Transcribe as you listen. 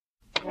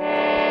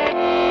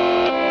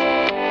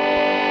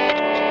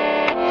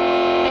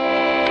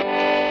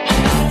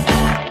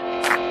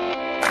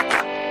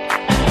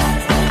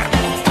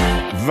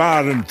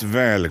Varmt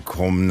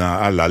välkomna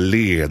alla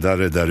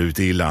ledare där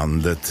ute i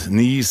landet,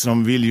 ni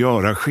som vill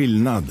göra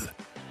skillnad.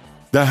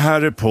 Det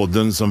här är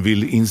podden som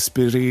vill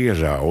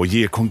inspirera och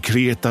ge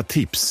konkreta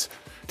tips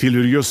till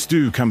hur just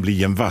du kan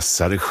bli en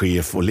vassare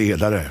chef och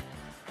ledare.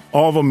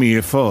 Av och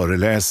med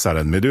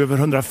föreläsaren med över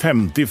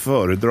 150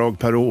 föredrag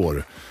per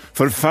år,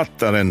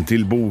 författaren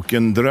till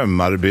boken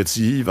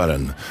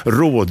Drömarbetsgivaren,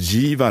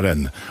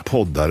 rådgivaren,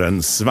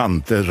 poddaren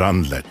Svante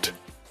Randlert.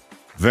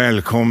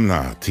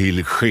 Välkomna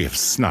till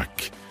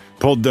Chefssnack,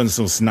 podden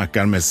som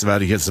snackar med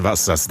Sveriges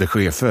vassaste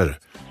chefer.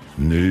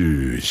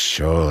 Nu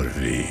kör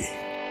vi!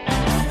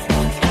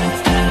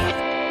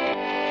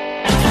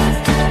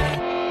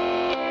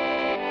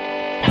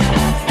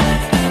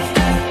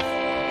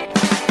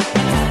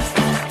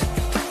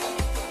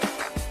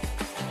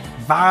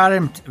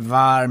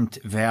 Varmt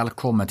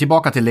välkommen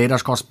tillbaka till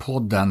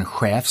ledarskapspodden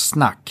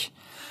Chefssnack.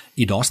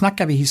 Idag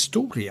snackar vi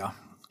historia.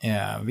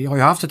 Vi har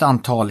ju haft ett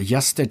antal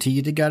gäster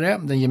tidigare.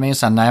 Den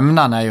gemensamma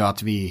nämnaren är ju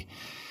att vi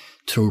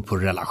tror på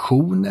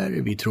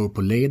relationer, vi tror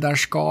på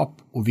ledarskap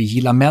och vi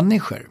gillar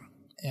människor.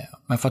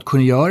 Men för att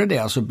kunna göra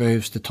det så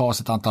behövs det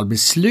tas ett antal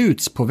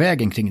beslut på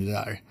vägen kring det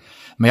där.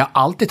 Men jag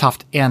har alltid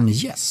haft en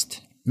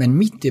gäst. Men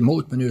mitt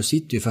emot mig nu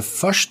sitter ju för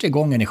första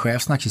gången i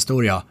Chefssnacks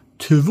historia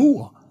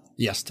 2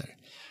 gäster.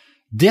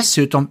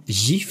 Dessutom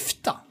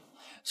gifta.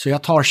 Så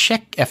jag tar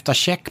check efter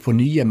check på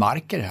nya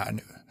marker här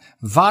nu.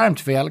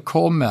 Varmt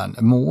välkommen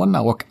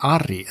Mona och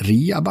Ari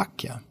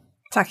Riabacke.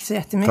 Tack så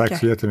jättemycket. Tack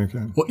så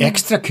jättemycket. Och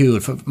extra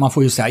kul, för man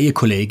får ju säga, ni är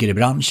kollegor i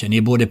branschen. Ni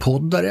är både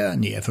poddare,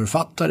 ni är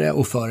författare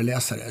och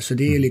föreläsare. Så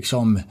det är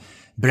liksom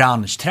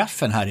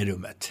branschträffen här i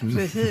rummet.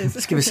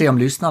 Precis. Ska vi se om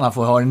lyssnarna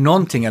får höra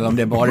någonting eller om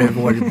det bara är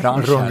vår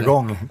bransch.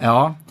 Rundgång.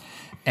 Ja.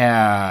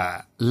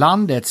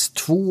 Landets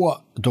 2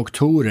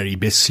 doktorer i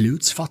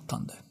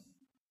beslutsfattande.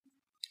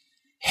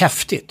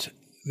 Häftigt.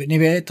 Ni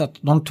vet att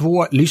de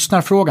 2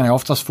 lyssnarfrågorna jag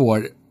oftast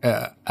får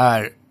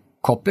är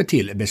kopplade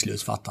till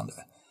beslutsfattande.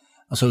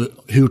 Alltså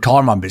hur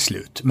tar man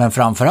beslut? Men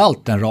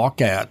framförallt den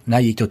raka är när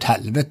gick det åt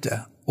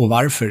helvete och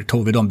varför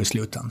tog vi de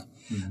besluten?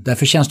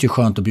 Därför känns det ju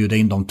skönt att bjuda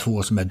in de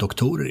 2 som är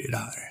doktorer i det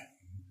här.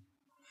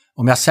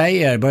 Om jag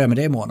säger, börja med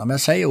det Mona, om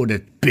jag säger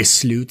ordet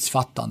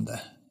beslutsfattande,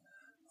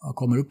 vad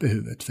kommer upp i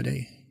huvudet för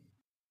dig?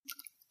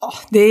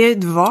 Det är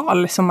ett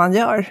val som man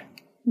gör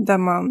där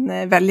man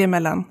väljer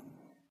mellan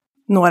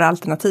några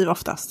alternativ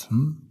oftast.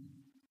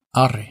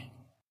 Ari.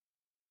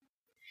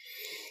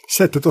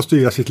 Sättet att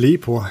styra sitt liv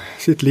på,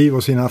 sitt liv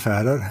och sina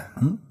affärer.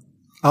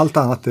 Allt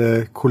annat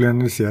är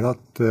koloniserat,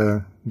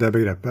 det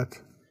begreppet.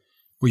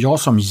 Och jag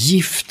som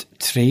gift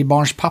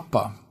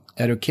 3-barnspappa,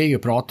 är det okej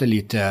att prata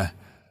lite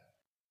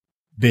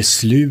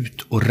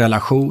beslut och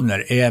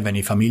relationer även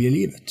i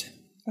familjelivet?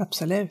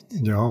 Absolut.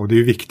 Ja, och det är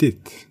ju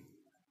viktigt.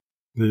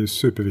 Det är ju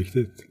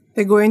superviktigt.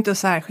 Det går ju inte att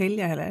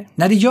särskilja heller.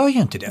 Nej, det gör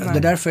ju inte det. Nej. Det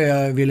är därför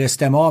jag ville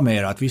stämma av med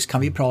er att visst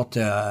kan vi prata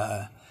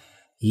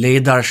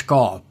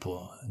ledarskap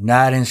och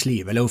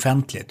näringsliv eller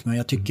offentligt. Men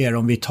jag tycker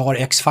om vi tar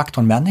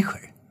X-faktorn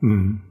människor.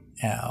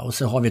 Och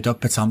så har vi ett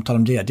öppet samtal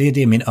om det. Det är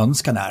det min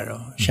önskan är.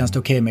 Och känns det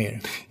okej med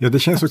er? Ja, det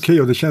känns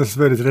okej och det känns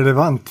väldigt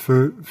relevant.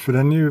 För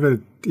den är ju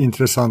väldigt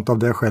intressant av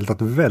det skälet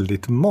att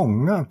väldigt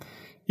många,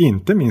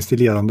 inte minst i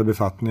ledande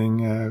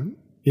befattning,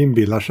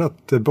 inbillar sig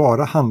att det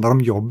bara handlar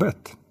om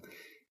jobbet.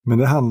 Men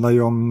det handlar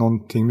ju om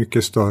någonting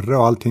mycket större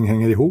och allting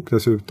hänger ihop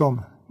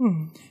dessutom.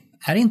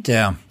 Är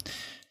inte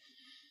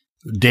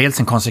dels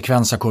en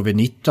konsekvens av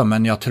covid-19,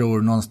 men jag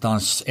tror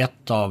någonstans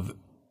ett av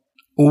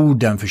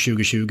orden för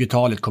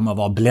 2020-talet kommer att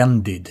vara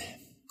blended.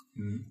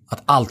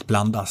 Att allt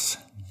blandas.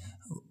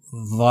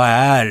 Vad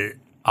är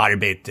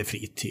arbete,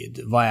 fritid?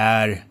 Vad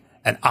är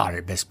en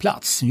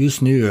arbetsplats?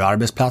 Just nu är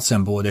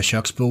arbetsplatsen både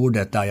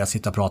köksbordet där jag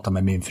sitter och pratar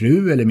med min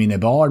fru eller mina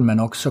barn, men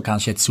också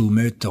kanske ett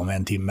Zoom-möte om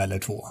 1 timme eller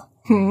 2.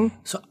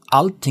 Så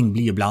allting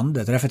blir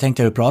blandat. Därför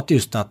tänkte jag prata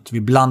just att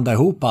vi blandar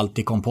ihop allt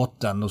i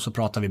kompotten och så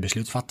pratar vi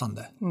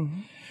beslutsfattande.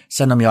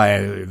 Sen om jag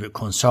är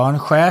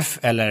koncernchef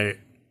eller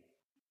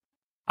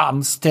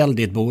anställd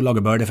i ett bolag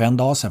och började för 1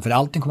 dag sedan, för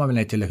allting kommer väl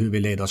ner till hur vi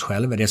leder oss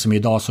själva. Det som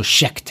idag så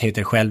käckt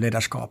heter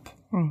självledarskap.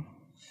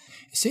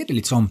 Jag ser det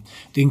lite som,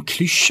 det är en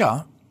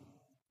klyscha,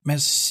 men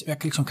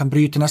jag liksom kan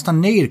bryta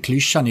nästan ner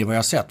klyschan i vad jag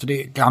har sett. För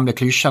det är gamla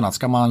klyschan att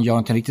ska man göra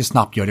något riktigt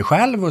snabbt, gör det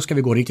själv, och ska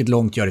vi gå riktigt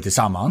långt, gör det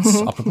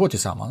tillsammans. Apropå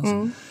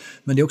tillsammans.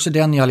 Men det är också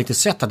den jag har lite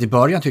sett att i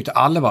början tyckte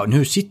alla var,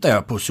 nu sitter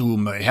jag på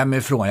Zoom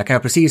hemifrån, jag kan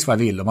göra precis vad jag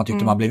vill, och man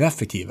tyckte man blev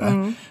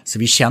effektivare. Så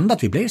vi kände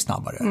att vi blev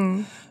snabbare.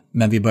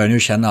 Men vi börjar nu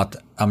känna att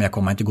jag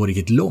kommer inte gå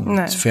riktigt långt.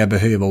 Nej. För jag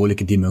behöver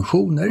olika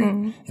dimensioner.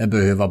 Jag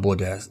behöver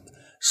både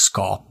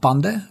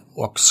skapande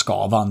och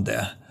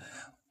skavande.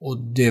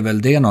 Och det är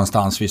väl det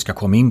någonstans vi ska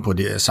komma in på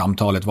det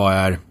samtalet. Vad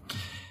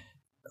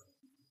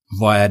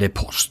är det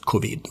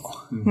post-covid då?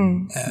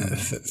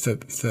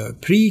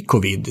 För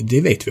pre-covid,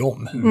 det vet vi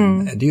om.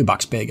 Det är ju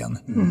backspegeln.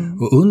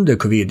 Och under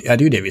covid är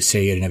det ju det vi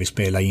ser när vi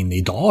spelar in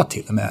idag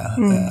till och med.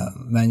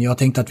 Men jag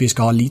tänkte att vi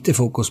ska ha lite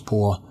fokus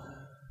på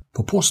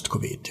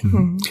post-covid.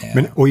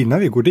 Men, och innan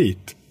vi går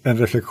dit, en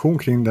reflektion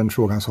kring den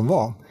frågan som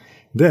var.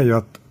 Det är ju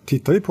att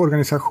tittar vi på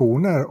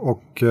organisationer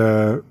och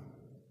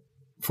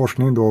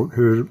forskning då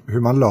hur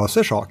man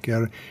löser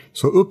saker,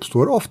 så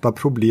uppstår ofta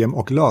problem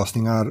och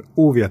lösningar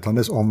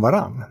ovetandes om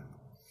varann.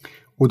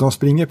 Och de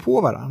springer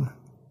på varann.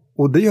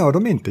 Och det gör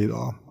de inte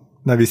idag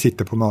när vi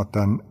sitter på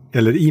möten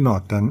eller i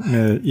möten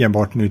med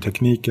enbart ny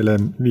teknik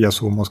eller via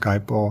Zoom och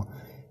Skype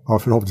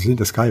och förhoppningsvis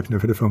inte Skype nu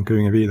för det funkar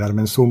ju ingen vidare,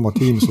 men Zoom och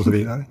Teams och så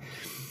vidare.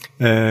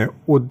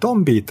 Och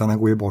de bitarna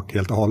går ju bort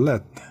helt och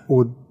hållet.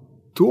 Och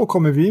då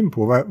kommer vi in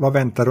på vad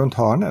väntar runt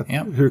hörnet.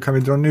 Ja. Hur kan vi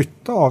dra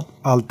nytta av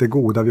allt det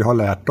goda vi har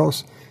lärt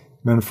oss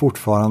men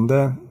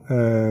fortfarande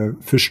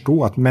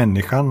förstå att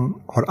människan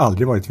har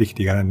aldrig varit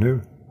viktigare än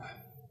nu.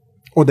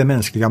 Och det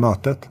mänskliga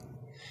mötet.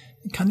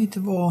 Det kan inte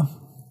vara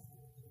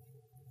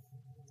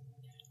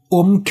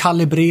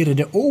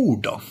omkalibrerade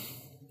ord då.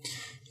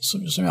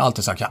 Som jag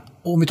alltid sagt,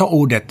 om vi tar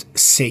ordet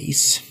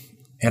ses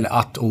eller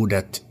att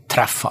ordet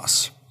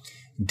träffas.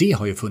 Det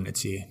har ju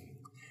funnits i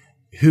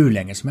hur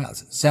länge som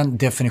helst. Sen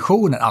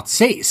definitionen att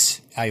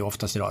ses är ju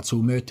oftast idag ett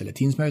Zoom-möte eller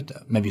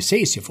Teams-möte. Men vi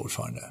ses ju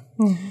fortfarande.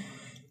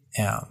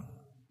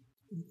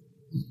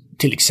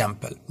 Till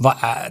exempel, vad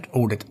är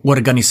ordet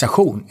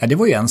organisation? Ja, det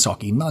var ju en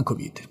sak innan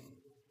covid.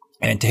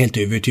 Jag är inte helt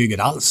övertygad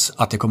alls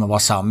att det kommer vara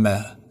samma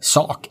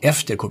sak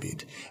efter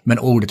covid. Men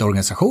ordet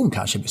organisation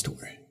kanske består.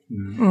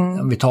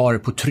 Om vi tar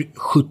på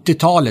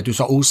 70-talet, du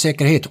sa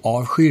osäkerhet,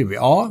 avskyr vi.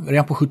 Ja,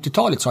 redan på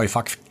 70-talet sa ju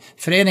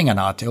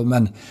fackföreningarna att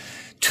men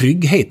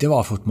trygghet, det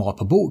var att få mat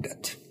på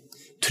bordet.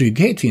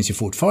 Trygghet finns ju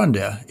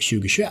fortfarande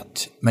 2021,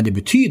 men det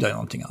betyder ju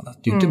någonting annat.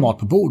 Det är ju inte mat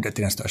på bordet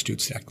i den största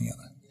utsträckningen.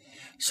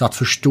 Så att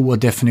förstå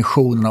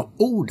definitionen av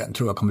orden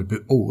tror jag kommer bli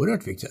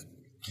oerhört viktigt.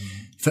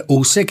 För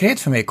osäkerhet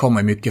för mig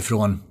kommer mycket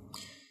från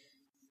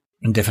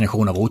en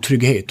definition av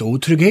otrygghet. Och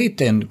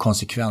otrygghet är en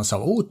konsekvens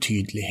av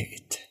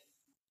otydlighet.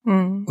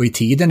 Och i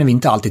tiden när vi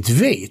inte alltid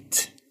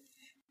vet,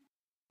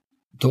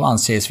 då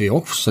anses vi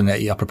också,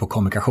 apropå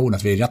kommunikation,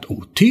 att vi är rätt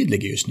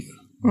otydliga just nu.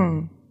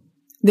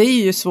 Det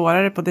är ju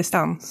svårare på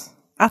distans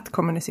att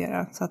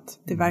kommunicera, så att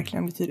det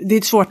verkligen blir tydligt. Det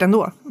är svårt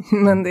ändå,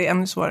 men det är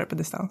ännu svårare på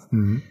distans.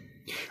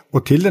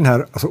 Och till den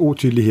här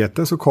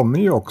otydligheten så kommer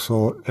ju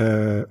också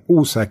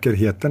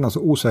osäkerheten, alltså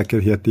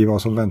osäkerhet i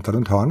vad som väntar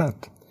runt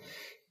hörnet.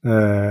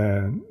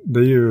 Det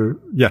är ju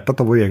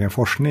hjärtat av vår egen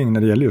forskning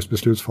när det gäller just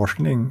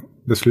beslutsforskning,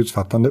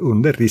 beslutsfattande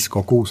under risk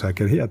och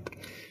osäkerhet.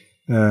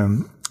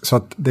 Så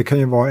att det kan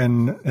ju vara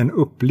en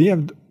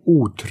upplevd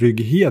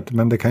otrygghet,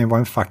 men det kan ju vara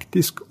en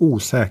faktisk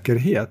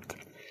osäkerhet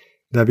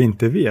där vi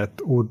inte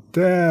vet. Och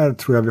där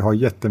tror jag vi har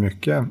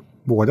jättemycket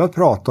både att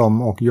prata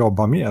om och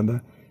jobba med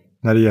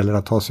när det gäller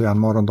att ta sig an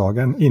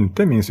morgondagen,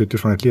 inte minst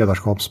utifrån ett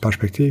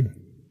ledarskapsperspektiv.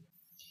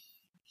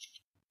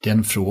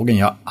 Den frågan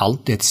jag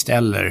alltid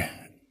ställer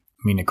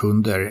mina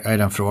kunder är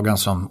den frågan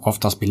som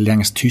oftast blir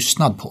längst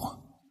tystnad på.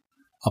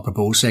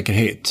 Apropå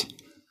osäkerhet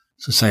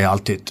så säger jag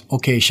alltid,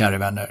 okej, kära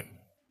vänner,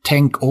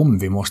 tänk om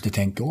vi måste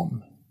tänka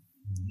om.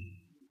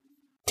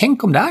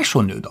 Tänk om det är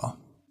så nu då,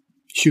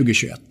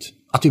 2021,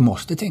 att vi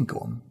måste tänka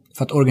om.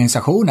 För att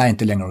organisation är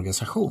inte längre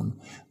organisation.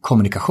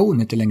 Kommunikation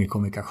är inte längre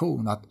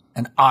kommunikation. Att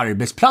en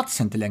arbetsplats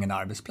är inte längre en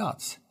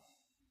arbetsplats.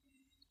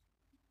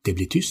 Det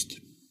blir tyst.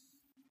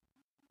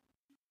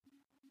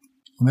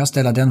 Om jag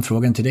ställer den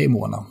frågan till dig,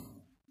 Mona.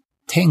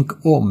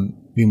 Tänk om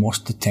vi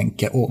måste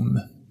tänka om.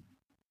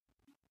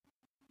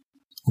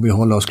 Och vi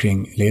håller oss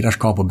kring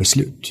ledarskap och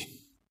beslut.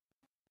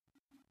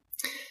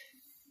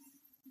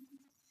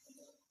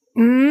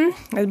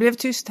 Det blev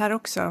tyst här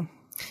också.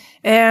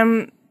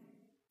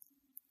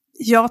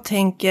 Jag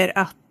tänker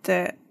att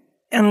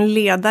en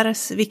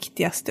ledares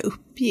viktigaste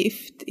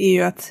uppgift är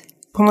ju att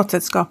på något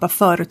sätt skapa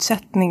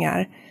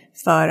förutsättningar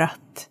för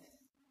att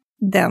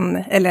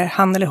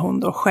han eller hon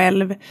då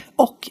själv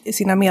och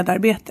sina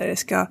medarbetare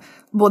ska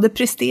både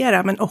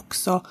prestera men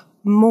också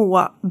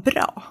må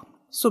bra.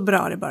 Så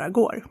bra det bara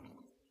går.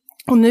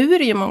 Och nu är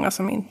det ju många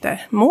som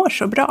inte mår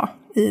så bra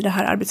i det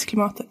här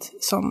arbetsklimatet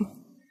som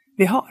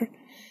vi har.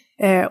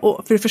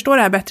 Och för att förstå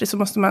det här bättre så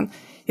måste man,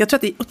 jag tror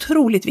att det är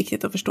otroligt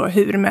viktigt att förstå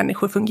hur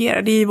människor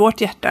fungerar. Det är ju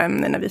vårt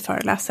hjärtaämne när vi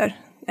föreläser.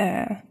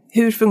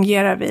 Hur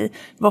fungerar vi?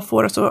 Vad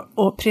får oss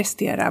att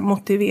prestera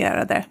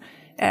motiverade?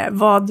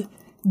 Vad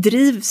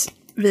drivs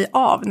vi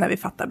av när vi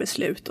fattar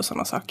beslut och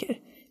sådana saker?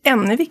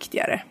 Ännu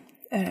viktigare.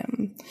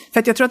 För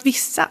att jag tror att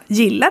vissa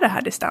gillar det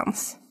här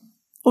distans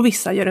och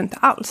vissa gör det inte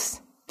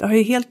alls. Det har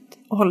ju helt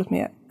och hållet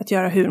med att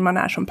göra hur man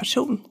är som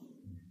person.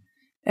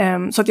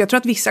 Så att jag tror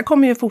att vissa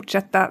kommer ju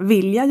fortsätta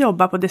vilja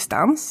jobba på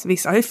distans.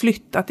 Vissa har ju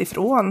flyttat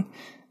ifrån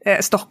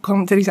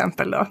Stockholm till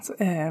exempel då.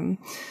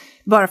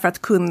 Bara för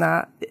att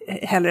kunna,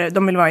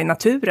 de vill vara i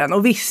naturen.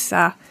 Och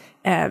vissa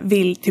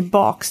vill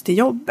tillbaks till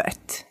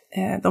jobbet.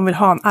 De vill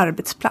ha en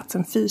arbetsplats,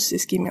 en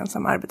fysisk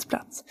gemensam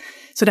arbetsplats.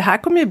 Så det här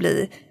kommer ju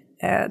bli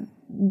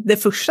det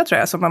första tror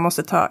jag som man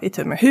måste ta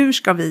itu med. Hur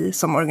ska vi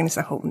som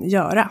organisation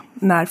göra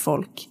när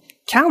folk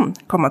kan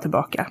komma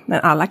tillbaka men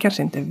alla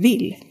kanske inte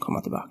vill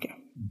komma tillbaka?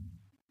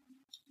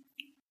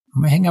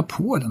 Om jag hänger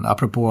på den,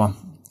 apropå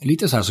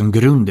lite så här som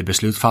grund i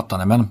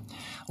beslutsfattande, men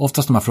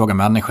oftast när man frågar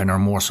människor när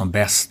de mår som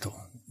bäst och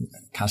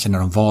kanske när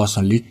de var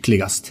som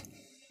lyckligast.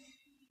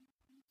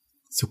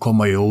 så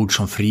kommer ju ord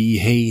som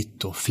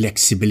frihet och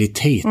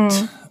flexibilitet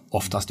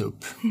oftast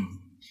upp.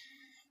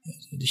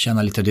 Jag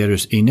känner lite det du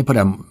är inne på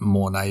där,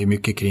 Mona, är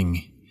mycket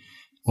kring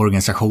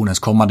organisationens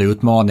kommande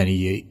utmaningar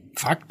i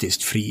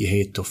faktiskt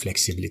frihet och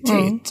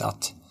flexibilitet.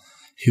 Att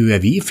hur är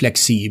vi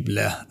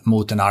flexibla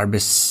mot en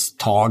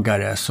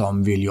arbetstagare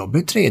som vill jobba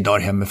 3 dagar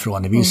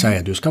hemifrån? Det vill säga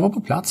att du ska vara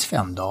på plats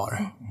 5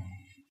 dagar.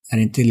 Är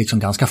det inte liksom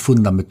ganska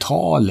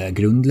fundamentala,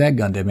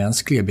 grundläggande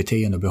mänskliga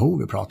beteende och behov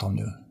vi pratar om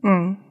nu?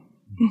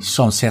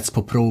 Som sätts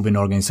på prov i en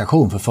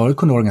organisation. För förut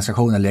kunde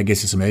organisationen lägga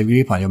sig som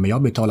övergripande. Ja, men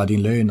jag betalar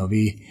din lön och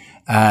vi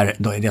är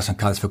då är det som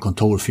kallas för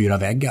kontor 4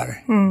 väggar.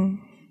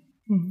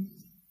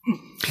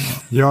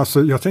 Ja,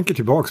 så jag tänker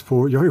tillbaks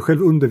på, jag har ju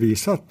själv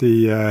undervisat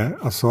i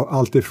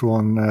allt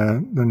ifrån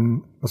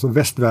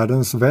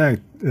västvärldens väg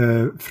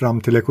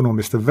fram till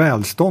ekonomiskt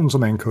välstånd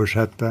som en kurs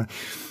hette.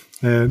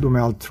 Då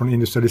med allt från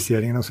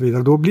industrialiseringen och så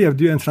vidare. Då blev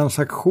det ju en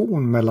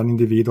transaktion mellan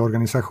individ och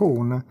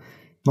organisation.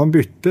 Man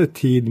bytte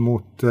tid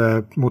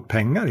mot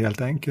pengar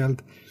helt enkelt.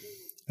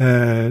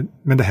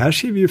 Men det här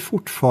ser vi ju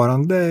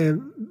fortfarande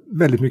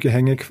väldigt mycket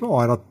hänger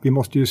kvar. Att vi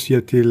måste ju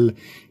se till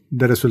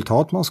det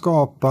resultat man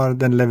skapar,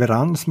 den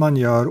leverans man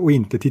gör och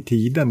inte till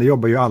tiden. Det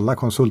jobbar ju alla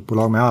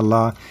konsultbolag med,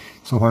 alla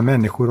som har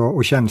människor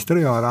och tjänster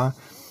att göra.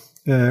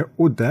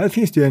 Och där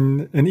finns det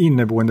ju en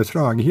inneboende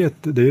tröghet.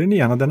 Det är den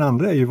ena. Den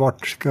andra är ju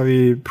vart ska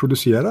vi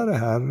producera det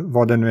här?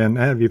 Vad det nu än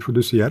är vi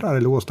producerar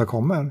eller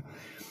åstadkommer.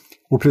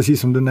 Och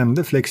precis som du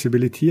nämnde,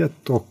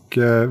 flexibilitet och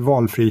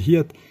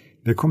valfrihet,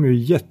 det kommer ju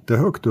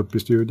jättehögt upp i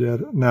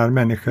studier när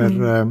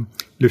människor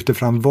lyfter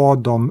fram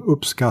vad de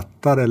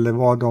uppskattar eller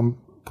vad de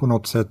på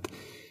något sätt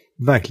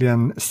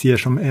verkligen ser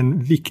som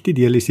en viktig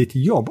del i sitt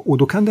jobb. Och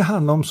då kan det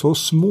handla om så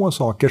små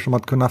saker som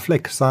att kunna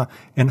flexa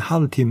en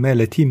halvtimme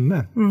eller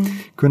timme.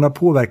 Kunna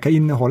påverka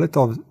innehållet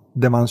av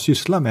det man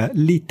sysslar med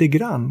lite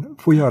grann,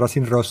 få göra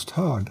sin röst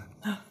hörd.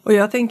 Och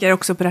jag tänker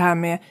också på det här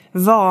med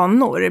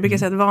vanor. Jag brukar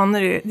säga att vanor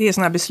det är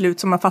sådana här beslut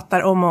som man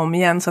fattar om och om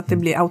igen så att det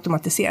blir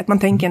automatiserat. Man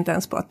tänker inte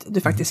ens på att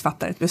du faktiskt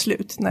fattar ett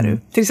beslut. När du,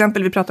 till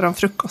exempel vi pratade om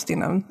frukost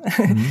innan.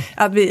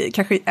 Att vi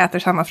kanske äter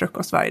samma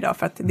frukost varje dag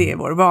för att det är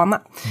vår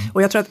vana.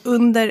 Och jag tror att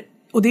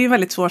och det är en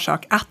väldigt svår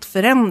sak att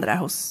förändra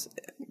hos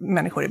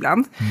människor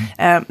ibland.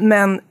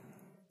 Men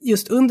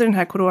just under den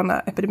här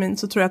coronaepidemin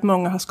så tror jag att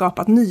många har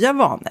skapat nya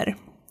vanor.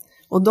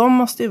 Och de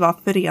måste ju vara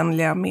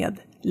förenliga med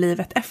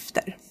livet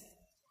efter.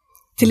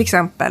 Till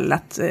exempel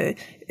att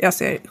jag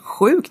ser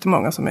sjukt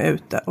många som är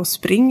ute och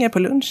springer på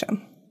lunchen.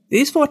 Det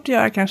är svårt att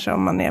göra kanske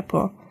om man är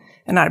på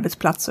en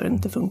arbetsplats och det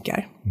inte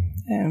funkar.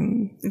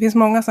 Det finns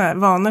många sådana här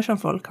vanor som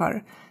folk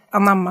har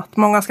anammat.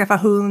 Många skaffar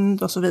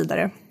hund och så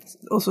vidare.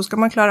 Och så ska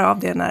man klara av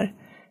det när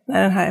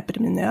den här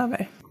epidemin är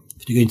över.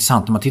 Det är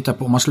intressant om man tittar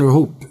på, om man slår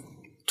ihop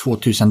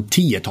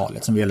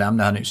 2010-talet som vi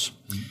lämnade här nyss.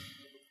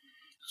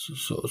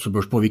 Så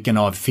beror det på vilken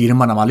av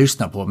firmorna man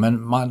lyssnar på.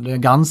 Men det är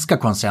ganska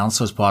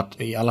konsensus på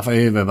att i alla fall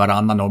över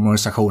varannan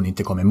organisation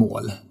inte kommer i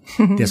mål.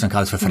 Det som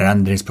kallas för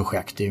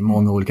förändringsprojekt. Det är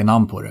många olika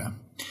namn på det.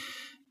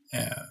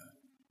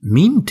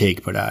 Min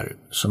take på det här,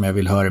 som jag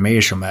vill höra med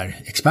er som är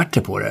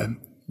experter på det,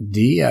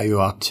 det är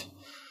ju att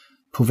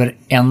på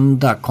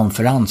varenda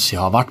konferens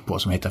jag har varit på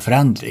som heter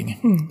förändring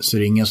så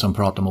är det ingen som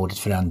pratar om ordet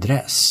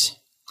förändras.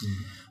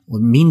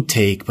 Och min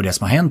take på det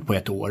som har hänt på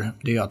ett år,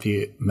 det är att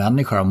vi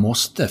människor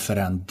måste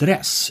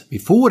förändras. Vi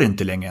får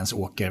inte längre ens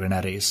åka över den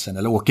här resan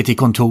eller åka till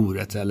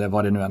kontoret eller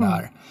vad det nu än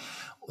är.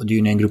 Och det är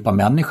ju när en grupp av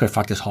människor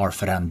faktiskt har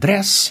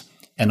förändrats,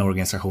 en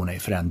organisation är i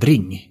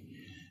förändring.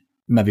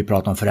 Men vi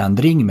pratar om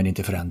förändring men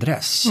inte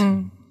förändras.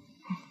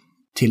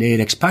 Till er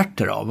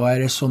experter då, vad är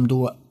det som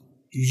då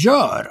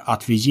gör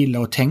att vi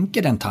gillar att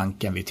tänka den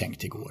tanken vi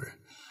tänkte igår?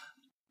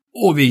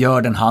 Och vi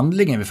gör den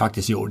handlingen vi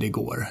faktiskt gjorde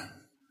igår.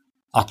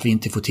 Att vi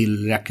inte får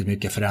tillräckligt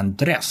mycket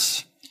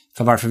förändras.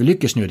 För varför vi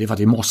lyckas nu, det är för att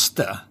vi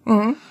måste.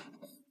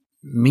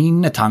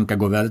 Mina tankar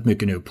går väldigt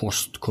mycket nu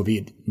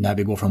post-covid, när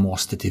vi går från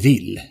måste till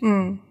vill.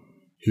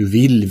 Hur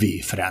vill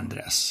vi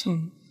förändras?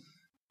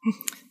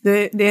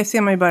 Det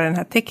ser man ju bara den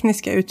här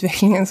tekniska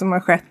utvecklingen som har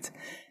skett.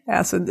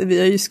 Alltså, vi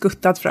har ju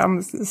skuttat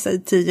fram,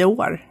 säg 10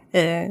 år,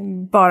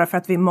 bara för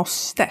att vi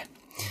måste.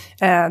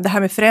 Det här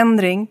med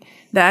förändring,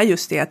 det är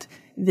just det att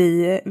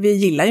vi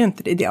gillar ju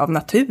inte det av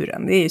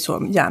naturen. Det är ju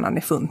så hjärnan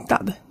är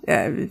funtad.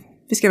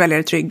 Vi ska välja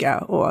det trygga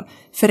och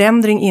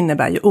förändring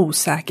innebär ju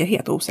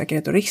osäkerhet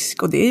och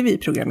risk. Och det är vi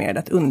programmerade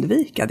att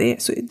undvika.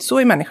 Så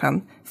är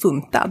människan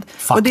funtad.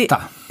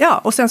 Fakta.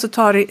 Och sen så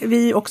tar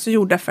vi också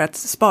gjorda för att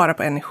spara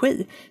på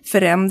energi.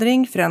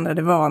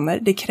 Förändrade vanor,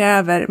 det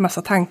kräver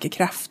massa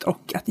tankekraft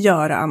och att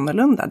göra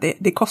annorlunda.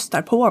 Det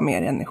kostar på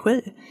mer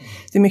energi.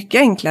 Det är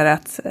mycket enklare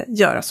att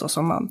göra så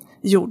som man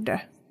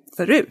gjorde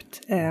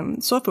förut.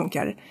 Så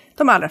funkar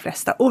de allra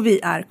flesta. Och vi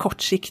är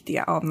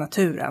kortsiktiga av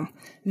naturen.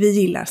 Vi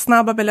gillar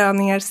snabba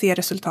belöningar, ser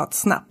resultat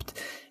snabbt.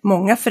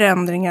 Många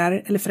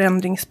förändringar eller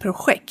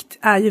förändringsprojekt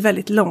är ju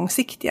väldigt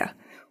långsiktiga.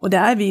 Och det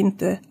är vi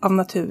inte av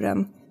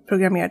naturen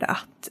programmerade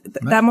att.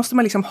 Där måste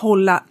man liksom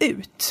hålla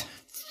ut.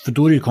 För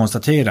då är det ju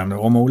konstaterande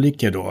om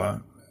olika då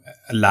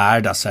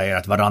lärda säger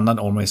att varannan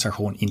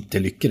organisation inte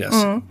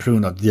lyckades, på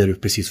grund av det du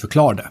precis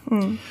förklarade.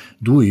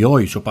 Då är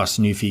jag ju så pass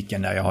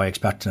nyfiken när jag har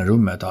experterna i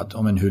rummet att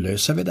hur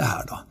löser vi det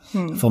här då?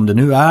 För om det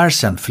nu är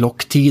sen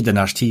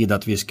flocktidernas tid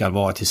att vi ska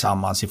vara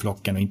tillsammans i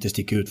flocken och inte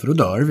sticka ut, för då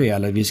dör vi,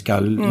 eller vi ska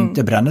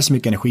inte bränna så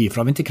mycket energi för då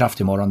har vi inte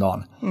kraft i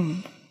morgondagen.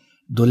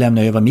 Då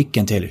lämnar jag över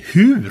micken till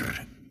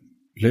hur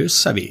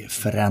löser vi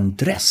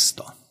förändras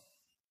då?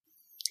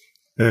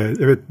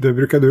 Jag vet, det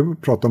brukar du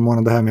prata om,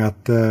 Mona, det här med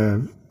att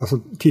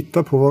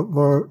titta på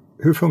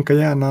hur funkar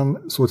hjärnan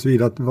så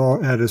tillvida att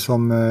vad är det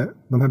som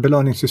de här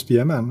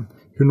belöningssystemen,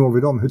 hur når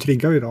vi dem, hur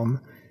triggar vi dem?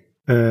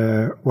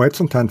 Och ett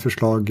sånt här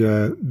förslag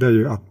det är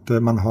ju att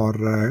man har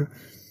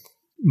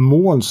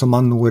mål som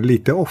man når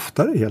lite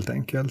oftare helt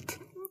enkelt.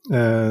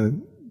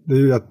 Det är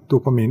ju att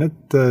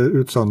dopaminet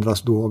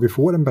utsöndras då och vi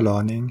får en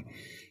belöning.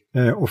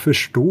 Och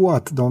förstå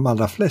att de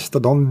allra flesta,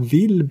 de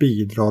vill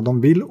bidra,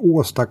 de vill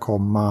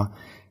åstadkomma.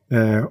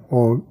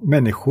 Och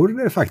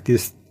människor är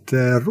faktiskt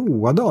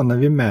roade när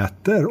vi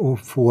mäter och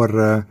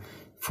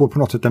får på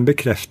något sätt en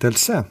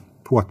bekräftelse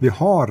på att vi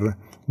har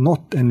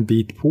nått en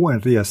bit på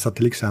en resa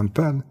till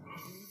exempel.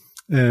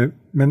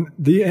 Men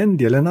det är en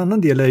del. En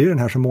annan del är ju den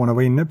här som Mona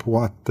var inne på,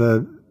 att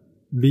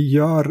vi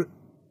gör,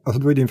 alltså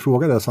det var ju din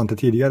fråga där Svante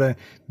tidigare,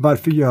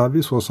 varför gör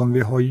vi så som vi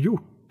har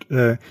gjort?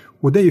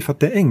 Och det är ju för att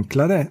det är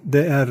enklare,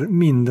 det är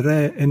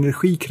mindre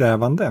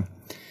energikrävande.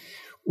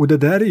 Och det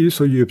där är ju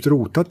så djupt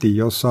rotat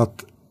i oss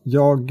att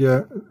jag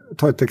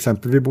tar ett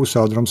exempel, vi bor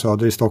söder om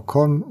Söder i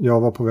Stockholm.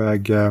 Jag var på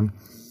väg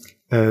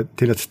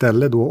till ett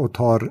ställe då och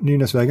tar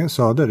Nynäsvägen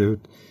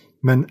söderut.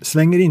 Men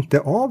svänger inte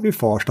av i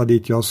Farsta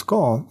dit jag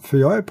ska, för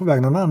jag är på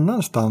väg någon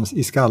annanstans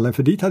i skallen,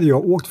 för dit hade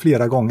jag åkt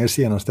flera gånger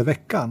senaste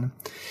veckan.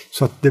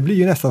 Så att det blir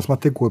ju nästan som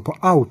att det går på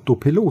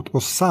autopilot,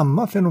 och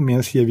samma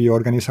fenomen ser vi i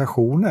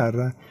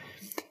organisationer.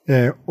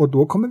 Och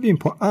då kommer vi in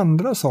på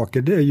andra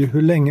saker, det är ju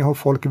hur länge har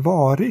folk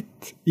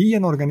varit i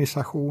en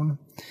organisation?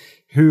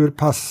 Hur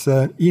pass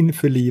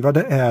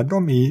införlivade är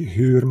de i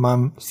hur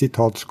man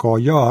citat ska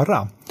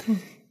göra?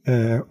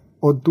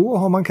 Och då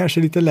har man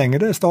kanske lite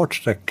längre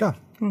startsträcka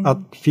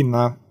att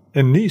finna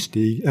en ny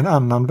stig, en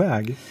annan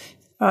väg.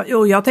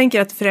 Ja, jag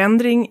tänker att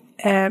förändring,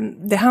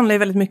 det handlar ju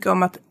väldigt mycket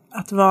om att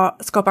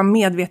skapa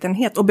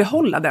medvetenhet och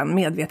behålla den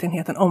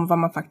medvetenheten om vad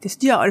man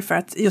faktiskt gör. För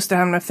att just det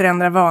här med att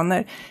förändra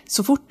vanor,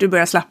 så fort du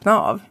börjar slappna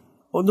av,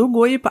 och då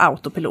går ju på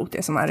autopilot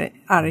det som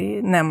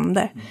Ari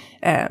nämnde.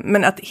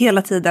 Men att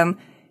hela tiden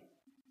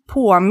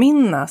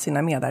påminna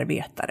sina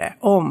medarbetare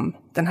om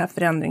den här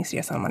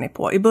förändringsresan man är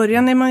på. I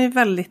början är man ju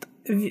väldigt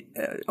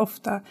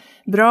ofta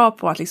bra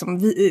på att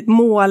liksom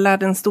måla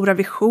den stora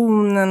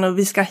visionen och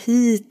vi ska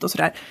hit och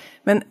sådär.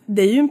 Men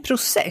det är ju en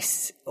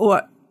process, och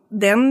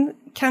den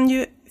kan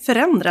ju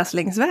förändras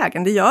längs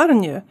vägen. Det gör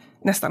den ju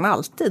nästan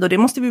alltid, och det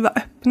måste vi vara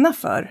öppna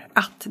för,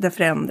 att det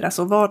förändras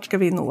och vart ska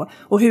vi nå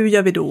och hur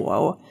gör vi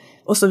då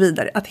och så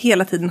vidare. Att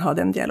hela tiden ha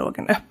den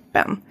dialogen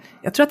öppen.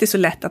 Jag tror att det är så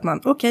lätt att man,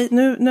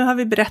 nu har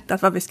vi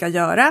berättat vad vi ska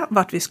göra,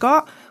 vart vi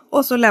ska,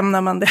 och så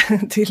lämnar man det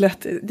till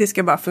att det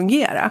ska bara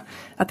fungera.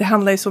 Att det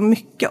handlar ju så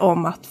mycket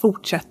om att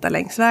fortsätta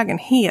längs vägen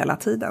hela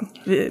tiden.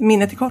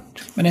 Minnet är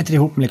kort. Men är inte det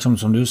ihop med, liksom,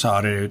 som du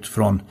sa,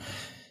 utifrån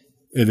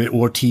över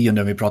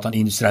årtionden vi pratar om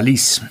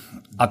industrialism.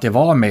 Att det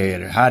var mer,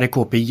 här är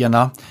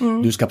kopiorna,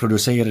 du ska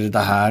producera det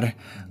här,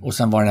 och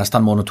sen var det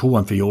nästan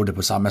monoton för gjorde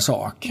på samma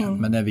sak.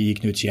 Men när vi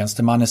gick nu till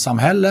tjänstemannens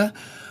samhälle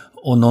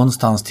och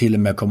någonstans till och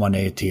med komma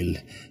ner till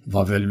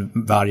vad väl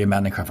varje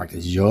människa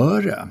faktiskt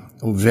gör,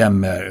 och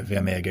vem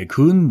äger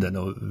kunden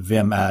och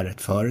vem är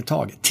ett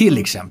företag till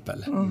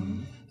exempel.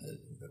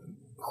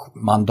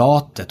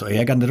 Mandatet och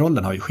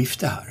äganderollen har ju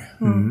skiftat här.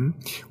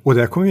 Och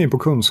där kommer vi in på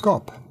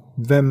kunskap.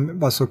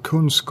 Alltså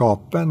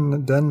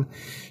kunskapen,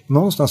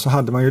 någonstans så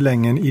hade man ju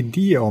länge en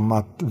idé om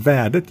att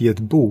värdet i ett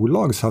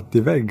bolag satt i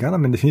väggarna,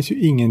 men det finns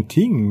ju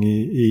ingenting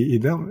i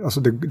den. Alltså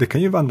det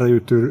kan ju vandra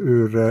ut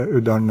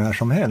ur dörren när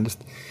som helst.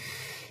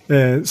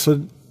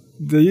 Så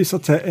det är ju så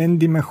att säga en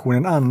dimension.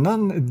 En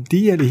annan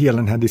del i hela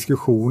den här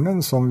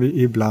diskussionen som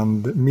vi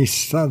ibland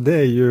missar, det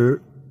är ju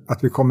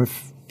att vi kommer,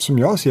 som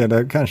jag ser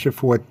det, kanske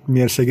få ett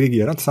mer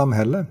segregerat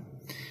samhälle.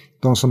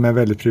 De som är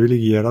väldigt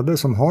privilegierade,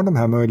 som har de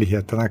här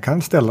möjligheterna,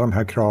 kan ställa de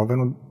här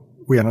kraven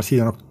å ena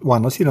sidan, och å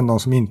andra sidan de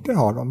som inte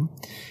har dem.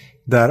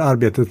 Där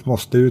arbetet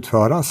måste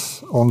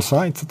utföras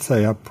on-site, så att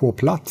säga, på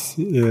plats.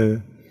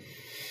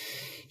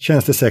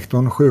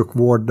 Tjänstesektorn,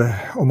 sjukvård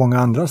och många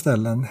andra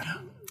ställen.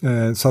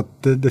 Så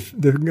att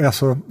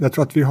alltså, jag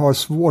tror att vi har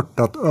svårt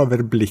att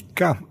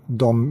överblicka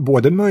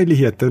både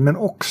möjligheter men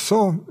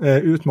också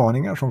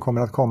utmaningar som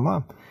kommer att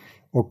komma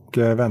och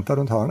vänta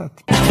runt hörnet.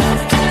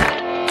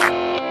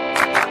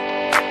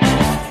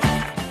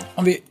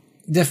 Om vi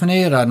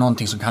definierar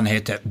någonting som kan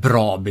heta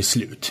bra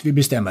beslut. Vi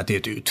bestämmer att det är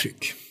ett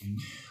uttryck.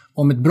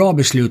 Om ett bra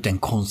beslut är en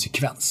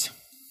konsekvens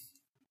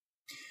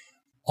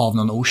av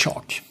någon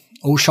orsak.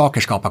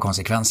 Orsaker skapar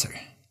konsekvenser.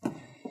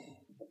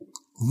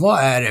 Vad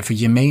är det för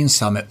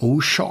gemensamma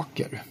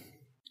orsaker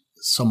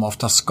som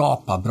ofta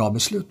skapar bra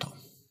beslut då?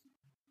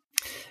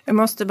 Jag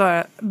måste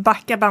bara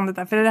backa bandet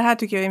där, för det här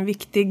tycker jag är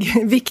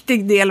en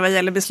viktig del vad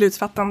gäller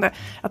beslutsfattande.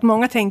 Att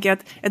många tänker att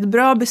ett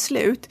bra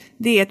beslut,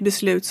 det är ett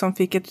beslut som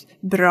fick ett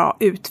bra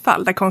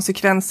utfall, där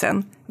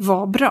konsekvensen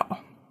var bra.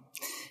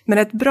 Men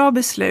ett bra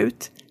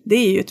beslut, det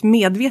är ju ett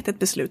medvetet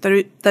beslut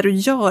där du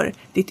gör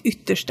ditt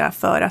yttersta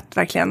för att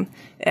verkligen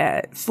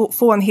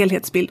få en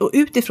helhetsbild, och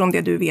utifrån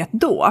det du vet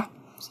då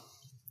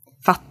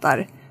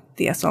fattar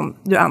det som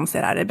du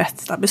anser är det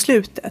bästa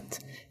beslutet.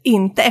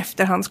 Inte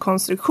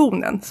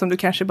efterhandskonstruktionen som du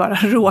kanske bara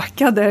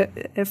råkade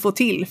få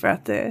till för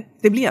att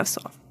det blev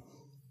så.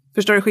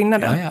 Förstår du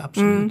skillnaden? Ja,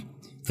 absolut.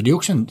 För det är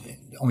också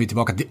om vi är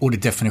tillbaka till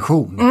ordet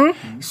definition,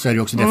 så är det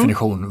också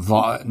definition,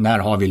 när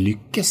har vi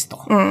lyckats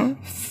då?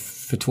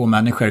 För två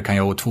människor kan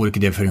ju ha två olika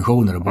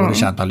definitioner och båda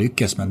känna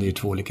lyckas, men det är ju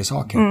två olika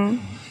saker.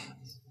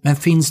 Men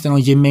finns det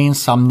någon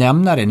gemensam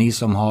nämnare, ni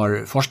som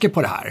har forskat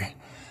på det här?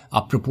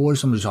 Apropå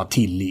som du sa,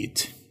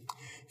 tillit.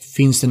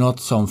 Finns det något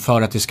som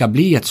för att det ska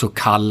bli ett så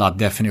kallad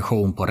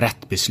definition på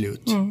rätt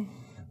beslut?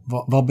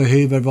 Vad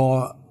behöver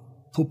vara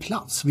på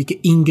plats? Vilka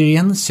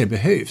ingredienser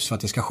behövs för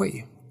att det ska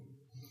ske?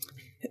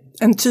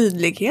 En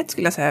tydlighet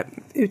skulle jag säga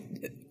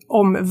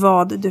om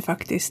vad du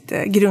faktiskt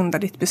grundar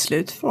ditt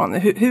beslut från.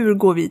 Hur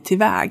går vi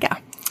tillväga?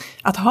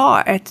 Att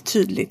ha ett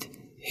tydligt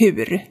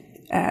hur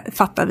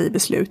fattar vi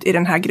beslut i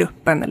den här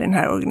gruppen eller den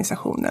här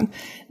organisationen.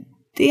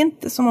 Det är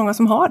inte så många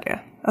som har det.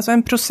 Alltså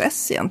en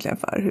process egentligen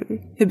för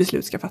hur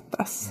beslut ska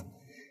fattas.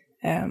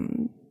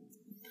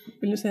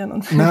 Vill du säga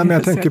något? Nej, men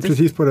jag tänker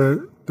precis på det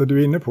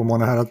du är inne på,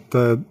 Mona, här. Att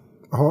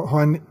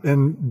ha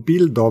en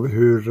bild av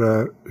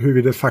hur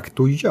vi de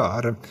facto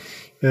gör.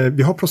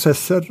 Vi har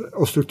processer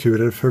och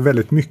strukturer för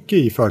väldigt mycket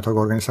i företag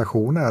och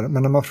organisationer.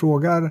 Men när man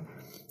frågar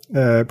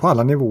på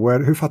alla nivåer,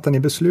 hur fattar ni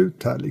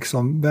beslut här?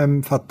 Liksom,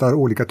 vem fattar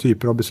olika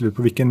typer av beslut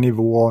på vilken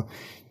nivå?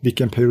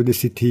 Vilken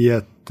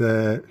periodicitet?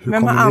 Hur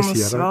vem har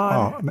kommunicerar?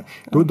 ansvar?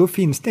 Ja, då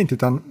finns det inte,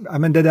 utan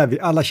men det där vi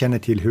alla känner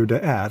till hur det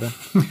är.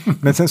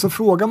 Men sen så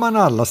frågar man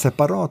alla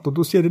separat och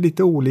då ser det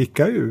lite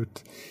olika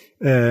ut.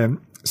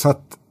 Så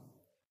att,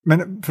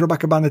 men för att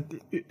backa bandet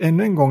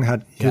ännu en gång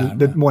här till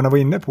det Mona var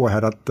inne på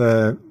här, att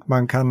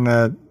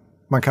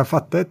man kan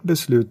fatta ett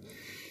beslut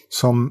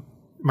som,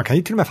 man kan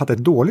ju till och med fatta ett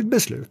dåligt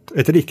beslut.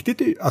 Ett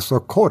riktigt, alltså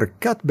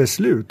korkat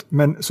beslut,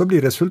 men så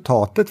blir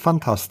resultatet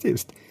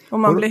fantastiskt. Och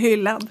man blir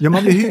hyllad. Ja,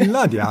 man blir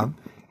hyllad, ja.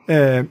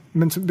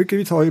 Men så brukar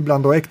vi ta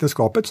ibland då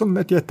äktenskapet som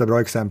ett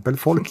jättebra exempel.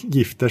 Folk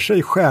gifter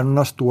sig,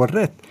 stjärnorna står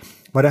rätt.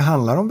 Vad det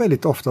handlar om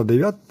väldigt ofta, det är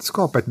ju att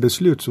skapa ett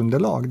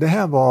beslutsunderlag. Det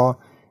här var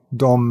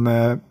de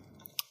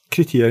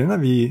kriterierna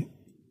vi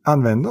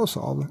använde oss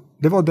av.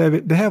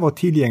 Det här var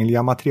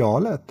tillgängliga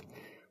materialet.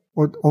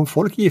 Och om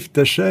folk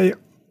gifter sig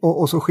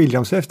och så skiljer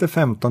de sig efter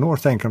 15 år,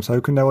 tänker de så här,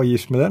 hur kunde jag vara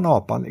gift med den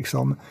apan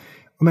liksom?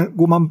 Men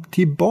går man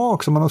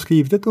tillbaka och man har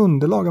skrivit ett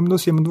underlag, men då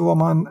ser man, då var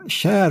man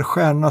kär,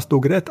 stjärnorna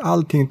stod rätt,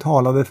 allting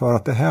talade för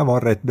att det här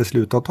var rätt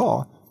beslut att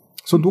ta.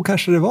 Så då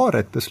kanske det var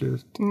rätt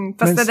beslut.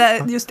 Fast men, det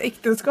där, just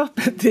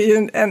äktenskapet är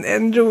ju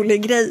en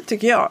rolig grej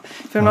tycker jag.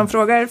 För när man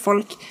frågar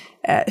folk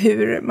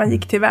hur man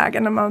gick tillväga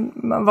när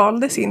man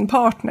valde sin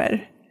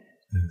partner,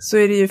 så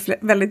är det ju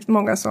väldigt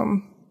många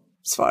som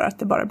svarar att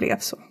det bara blev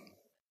så.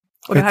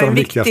 Och det här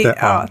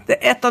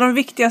är ett av de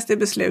viktigaste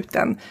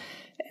besluten.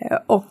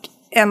 Och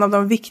en av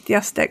de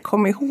viktigaste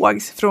kom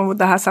ihåg från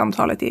det här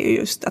samtalet är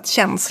just att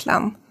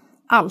känslan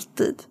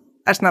alltid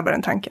är snabbare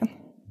än tanken.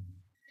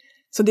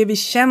 Så det vi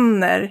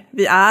känner,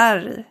 vi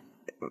är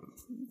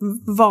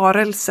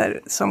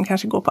varelser som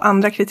kanske går på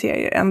andra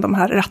kriterier än de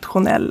här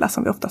rationella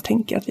som vi ofta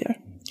tänker att vi gör.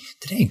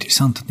 Det är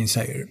intressant att ni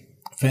säger.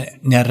 För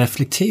när jag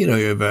reflekterar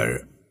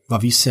över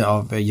vad vissa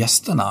av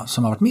gästerna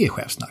som har varit med i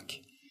Chefsnack,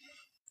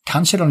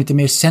 kanske de lite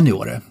mer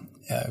seniore,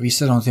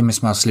 vissa de till och med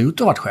som har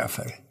slutat varit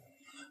chefer,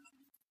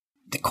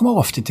 det kommer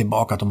ofta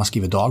tillbaka att de har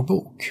skrivit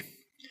dagbok.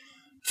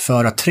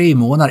 För att 3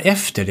 månader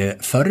efter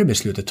det förra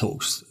beslutet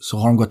togs så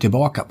har de gått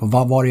tillbaka på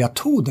vad var det jag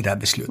tog det där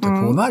beslutet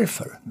på och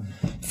varför.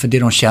 För det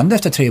de kände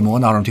efter 3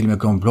 månader har de till och med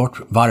kommit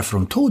bort varför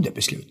de tog det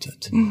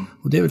beslutet.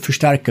 Och det vill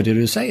förstärka det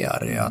du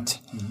säger. Är att,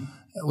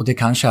 och det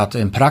kanske att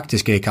en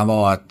praktisk grej kan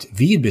vara att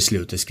vid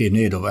beslutet skriv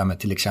ner då,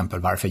 till exempel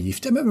varför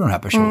gifte jag mig med den här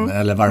personen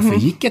eller varför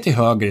gick jag till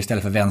höger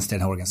istället för vänster i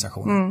den här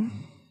organisationen.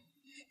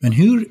 Men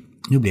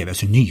nu blev jag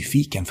så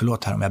nyfiken,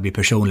 förlåt här om jag blir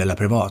personlig eller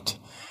privat.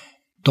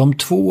 De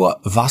 2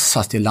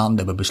 vassaste i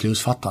landet på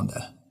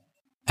beslutsfattande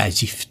är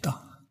gifta.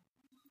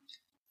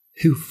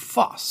 Hur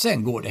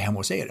fasen går det hem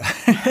hos er?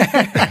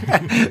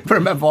 På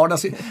de här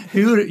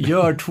hur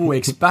gör 2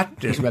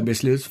 experter som är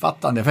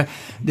beslutsfattande? För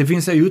det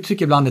finns ett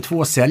uttryck ibland där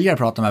 2 säljare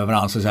pratar med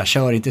varandra så här,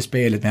 kör inte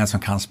spelet med en som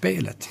kan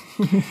spelet.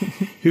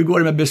 Hur går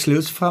det med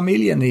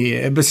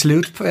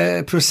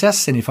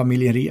beslutsprocessen i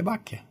familjen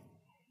Riebacke?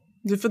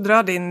 Du får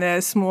dra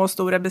din små och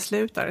stora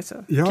beslut där, så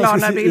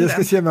jag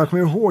ska se om jag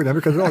kommer ihåg det. Jag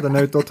brukar dra den när jag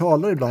är ute och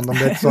talar ibland om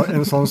det är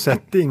en sån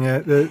setting.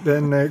 Det är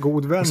en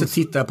god vän. Och så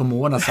tittar jag på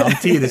Mona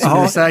samtidigt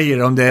som du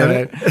säger om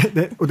det.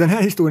 Och den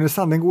här historien är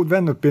sann. En god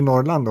vän uppe i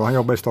Norrland och han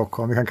jobbar i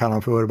Stockholm. Vi kan kalla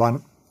honom för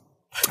Urban.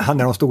 Han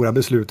är de stora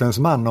beslutens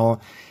man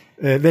och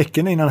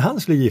veckorna innan han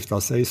skulle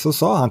gifta sig så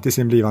sa han till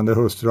sin blivande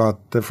hustru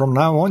att from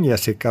now on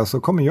Jessica så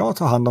kommer jag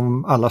ta hand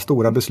om alla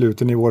stora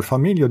besluten i vår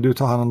familj och du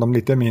tar hand om de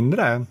lite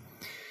mindre.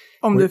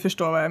 Om du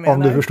förstår vad jag menar.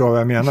 Om du förstår vad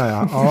jag menar,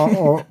 ja.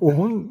 Ja och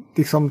hon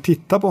liksom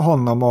tittar på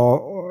honom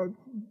och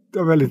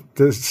var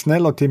väldigt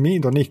snäll och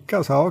timid och nickade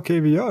och sa okej,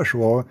 vi gör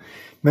så.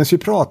 Men så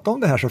vi pratade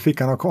om det här så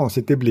fick han något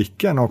konstigt i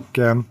blicken och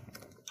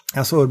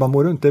jag sa Urban,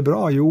 mår du inte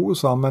bra? Jo,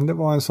 sa han, men det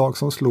var en sak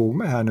som slog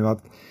mig här nu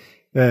att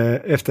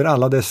efter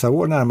alla dessa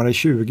år, närmare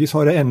 20, så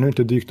har det ännu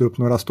inte dykt upp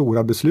några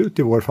stora beslut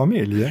i vår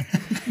familj.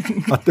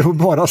 Att det var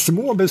bara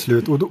små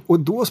beslut. Och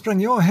då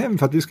sprang jag hem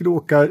för att vi skulle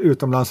åka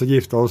utomlands och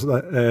gifta oss,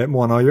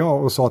 Mona och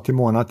jag, och sa till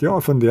Mona att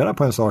jag funderar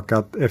på en sak,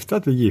 att efter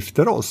att vi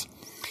gifter oss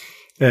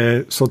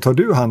så tar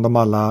du hand om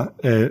alla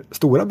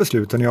stora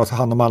besluten och jag tar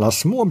hand om alla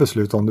små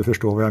beslut, om du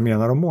förstår vad jag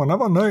menar. Och Mona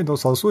var nöjd och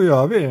sa så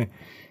gör vi.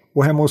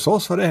 Och hemma hos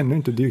oss har det ännu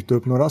inte dykt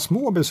upp några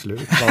små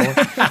beslut.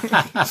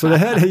 Så det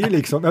här är ju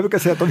liksom, jag brukar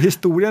säga att av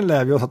historien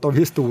lär vi oss, att av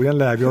historien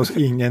lär vi oss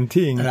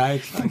ingenting.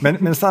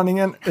 Men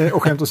sanningen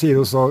och skämt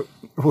åsido, så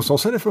hos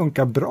oss har det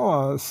funkat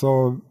bra.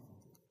 Så,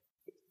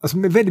 alltså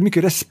med väldigt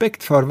mycket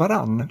respekt för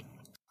varann.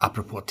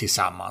 Apropå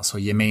tillsammans och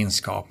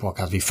gemenskap och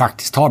att vi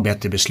faktiskt tar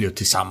bättre beslut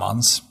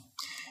tillsammans,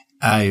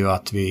 är ju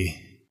att vi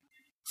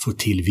får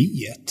till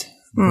viet.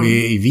 Och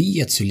i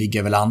viet så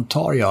ligger väl,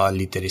 antar jag,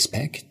 lite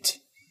respekt.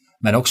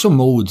 Men också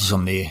mod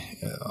som ni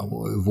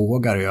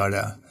vågar göra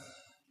det.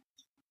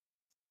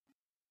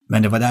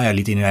 Men det var där jag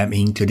lite inne med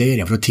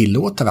inkludering. För då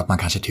tillåter vi att man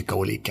kanske tycker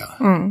olika.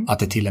 Att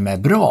det till och med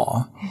är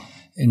bra.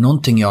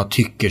 Någonting jag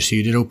tycker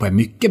Sydeuropa är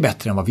mycket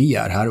bättre än vad vi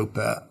är här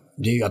uppe.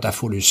 Det är ju att där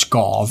får du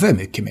skave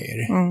mycket mer.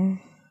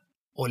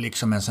 Och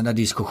liksom en sån där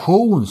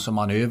diskussion som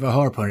man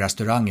överhör på en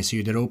restaurang i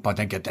Sydeuropa och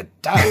tänker att det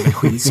där är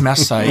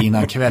skilsmässa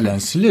innan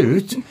kvällens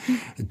slut.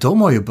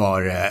 De har ju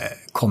bara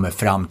kommit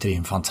fram till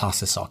en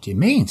fantastisk sak,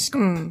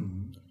 gemenskap.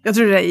 Jag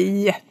tror det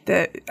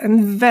är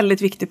en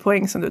väldigt viktig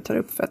poäng som du tar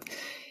upp, för att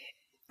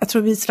jag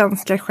tror vi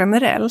svenskar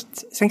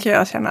generellt, sen kan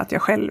jag känna att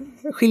jag själv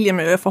skiljer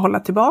mig och jag får hålla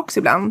tillbaks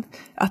ibland,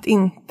 att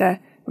inte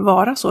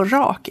vara så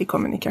rak i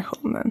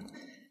kommunikationen.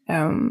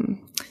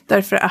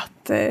 Därför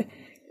att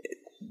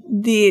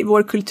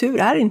vår kultur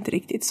är inte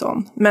riktigt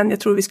sån. Men jag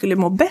tror vi skulle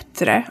må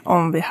bättre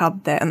om vi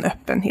hade en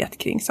öppenhet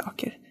kring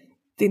saker.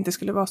 Det inte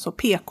skulle vara så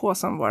PK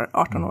som vår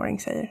 18-åring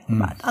säger.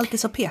 Alltid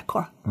så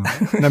PK.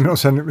 Nej, men och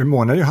sen,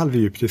 Mona är ju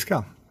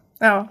halvegyptiska.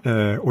 Ja.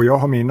 Och jag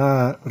har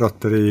mina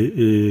rötter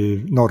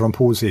i norr om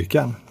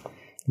polcirkeln.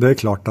 Det är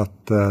klart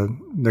att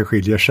det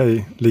skiljer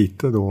sig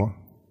lite då,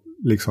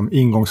 liksom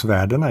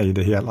ingångsvärdena i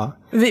det hela.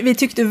 Vi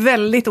tyckte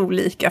väldigt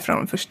olika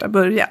från första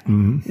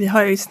början. Vi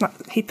har ju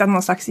hittat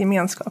någon slags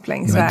gemenskap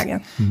längs vägen.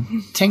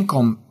 Tänk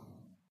om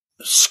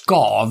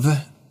skav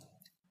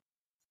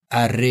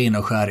är ren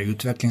och skär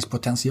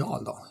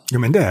utvecklingspotential då? Jo,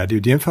 men det är det ju.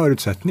 Det är en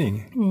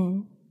förutsättning.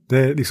 Det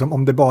är liksom,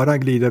 om det bara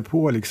glider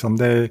på, liksom,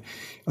 det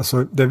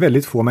är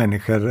väldigt få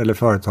människor eller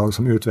företag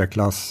som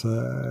utvecklas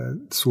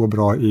så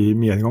bra i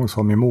medgång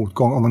som i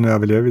motgång, om man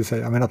överlever, vill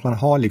säga. Men att man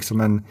har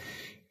liksom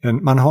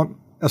man har,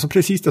 alltså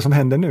precis det som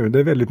händer nu, det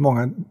är väldigt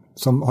många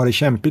som har det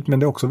kämpigt, men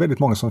det är också väldigt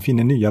många som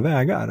finner nya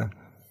vägar.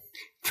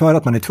 För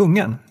att man är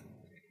tvungen.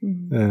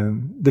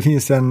 Det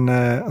finns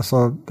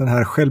alltså den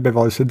här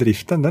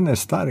självbevarelsedriften, den är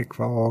stark.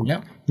 Va? Och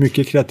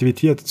mycket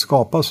kreativitet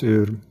skapas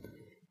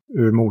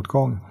ur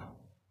motgång.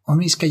 Om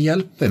vi ska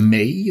hjälpa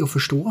mig att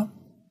förstå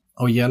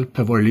och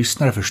hjälpa våra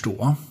lyssnare att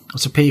förstå, och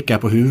så pekar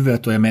jag på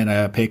huvudet och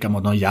jag pekar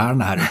mot någon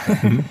hjärna här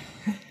uppe.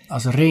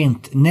 Alltså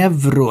rent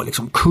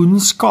liksom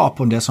kunskap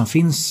om det som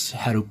finns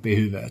här uppe i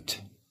huvudet.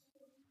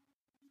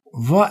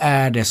 Vad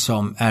är det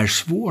som är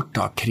svårt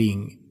då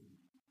kring?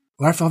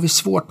 Varför har vi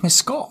svårt med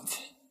skav?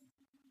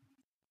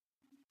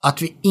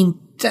 Att vi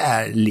inte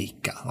är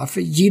lika.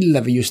 Varför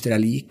gillar vi just det där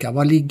lika?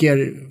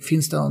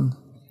 Finns det någon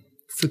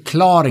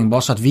förklaring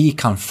bara så att vi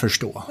kan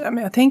förstå? Ja,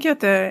 men jag tänker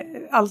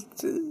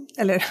att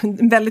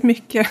väldigt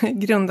mycket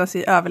grundas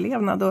i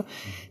överlevnad. Och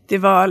det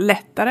var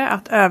lättare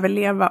att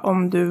överleva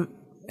om du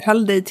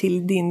höll dig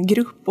till din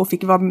grupp och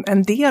fick vara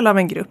en del av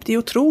en grupp. Det är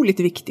otroligt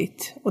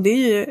viktigt. Och det är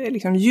ju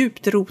liksom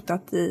djupt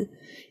rotat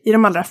i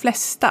de allra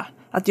flesta.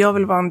 Att jag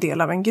vill vara en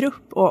del av en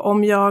grupp. Och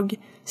om jag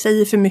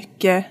säger för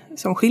mycket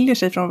som skiljer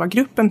sig från vad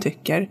gruppen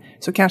tycker,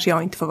 så kanske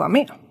jag inte får vara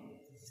med.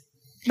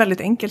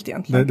 Väldigt enkelt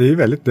egentligen. Det är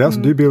väldigt, det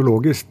är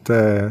biologiskt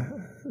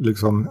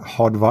liksom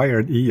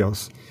hardwired i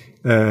oss.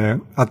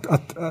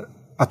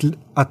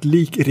 Att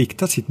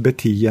likrikta sitt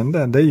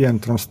beteende, det är ju en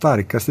av de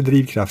starkaste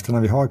drivkrafterna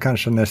vi har,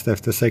 kanske näst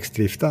efter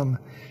sexdriften.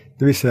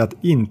 Det vill säga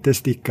att inte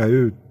sticka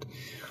ut.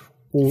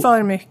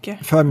 För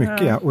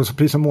mycket. Ja. Och så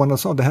precis som Mona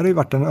sa, det här har ju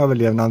varit det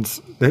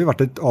har ju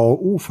varit ett A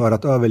och O för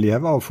att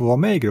överleva och få vara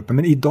med i gruppen.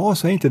 Men idag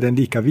så är inte den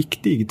lika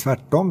viktig.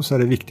 Tvärtom så är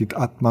det viktigt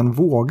att man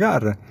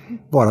vågar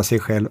vara sig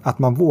själv, att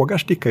man vågar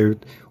sticka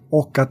ut,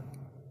 och att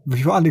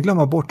vi får aldrig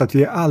glömma bort att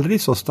vi är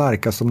aldrig så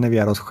starka som när vi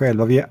är oss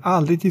själva. Vi är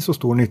aldrig till så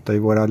stor nytta i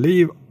våra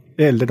liv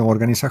eller de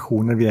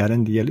organisationer vi är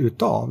en del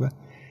utav.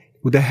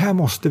 Och det här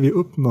måste vi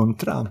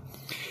uppmuntra.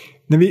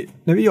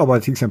 när vi jobbar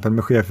till exempel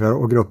med chefer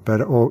och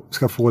grupper och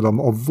ska få dem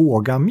att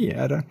våga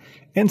mer.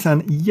 En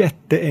sån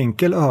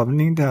jätteenkel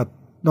övning det är att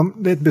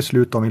det är ett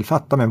beslut de vill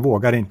fatta men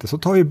vågar inte. Så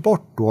tar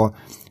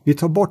vi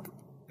tar bort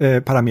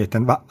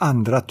parametern vad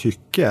andra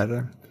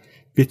tycker.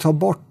 Vi tar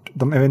bort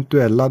de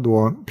eventuella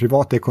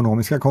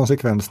privatekonomiska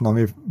konsekvenserna om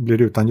vi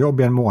blir utan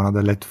jobb i en månad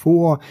eller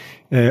 2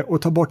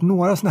 och tar bort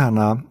några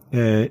sådana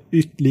här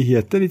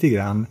ytterligheter lite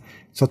grann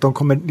så att de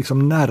kommer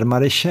liksom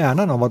närmare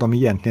kärnan av vad de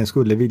egentligen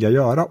skulle vilja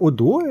göra och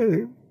då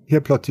är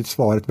helt plötsligt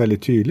svaret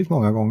väldigt tydligt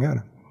många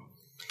gånger.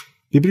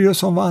 Vi bryr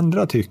oss om vad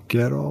andra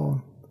tycker och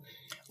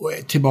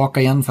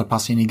tillbaka igen för att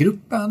passa in i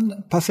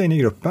gruppen. Passa in i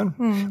gruppen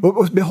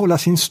och behålla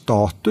sin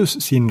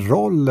status, sin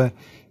roll.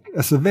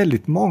 Alltså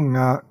väldigt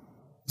många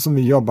som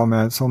vi jobbar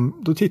med,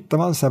 då tittar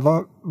man så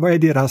här, vad är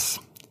deras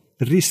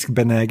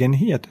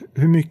riskbenägenhet?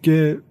 Hur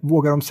mycket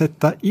vågar de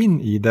sätta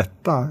in i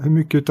detta? Hur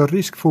mycket av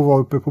risk får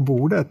vara uppe på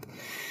bordet?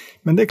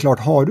 Men det är klart,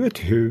 har du ett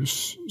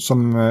hus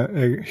som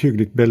är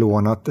hyggligt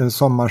belånat, en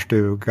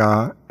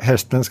sommarstuga,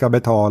 hästen ska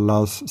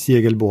betalas,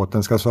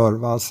 segelbåten ska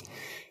servas,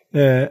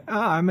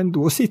 men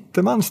då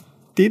sitter man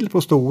still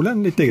på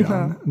stolen lite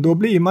grann. Då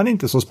blir man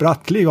inte så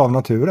sprattlig av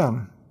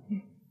naturen.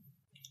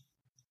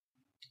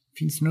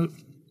 Finns det några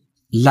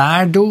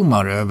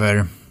lärdomar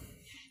över...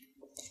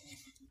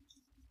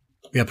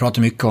 Vi har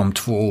pratat mycket om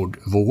 2 ord,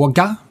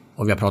 våga,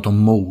 och vi har pratat om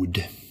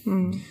mod.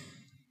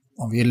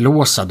 Om vi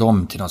låser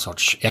dem till någon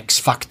sorts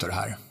X-faktor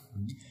här.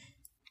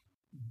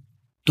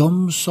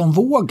 De som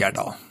vågar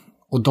då,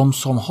 och de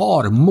som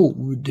har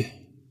mod,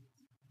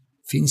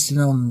 finns det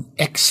någon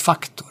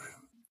X-faktor?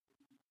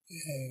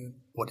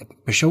 Både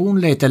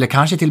personligt eller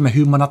kanske till och med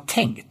hur man har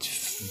tänkt.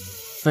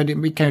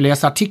 För vi kan ju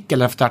läsa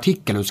artikel efter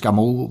artikel, du ska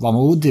vara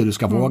modig, du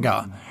ska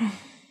våga.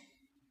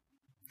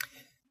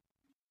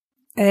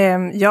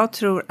 Jag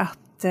tror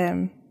att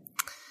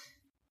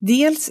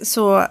dels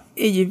så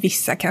är ju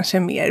vissa kanske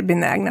mer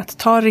benägna att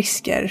ta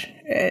risker,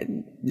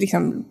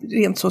 liksom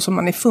rent så som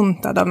man är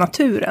funtad av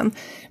naturen.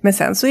 Men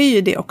sen så är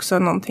ju det också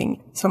någonting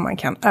som man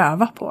kan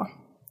öva på.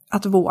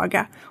 Att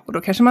våga. Och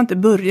då kanske man inte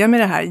börjar med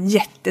det här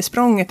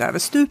jättesprånget över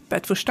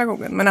stupet första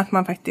gången. Men att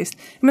man faktiskt,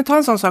 ta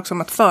en sån sak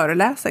som att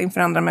föreläsa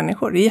inför andra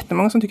människor. Det är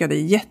jättemånga som tycker att det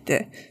är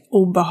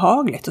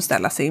jätteobehagligt att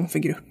ställa sig inför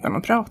gruppen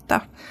och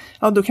prata.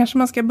 Ja, då kanske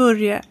man ska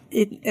börja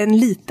i en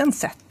liten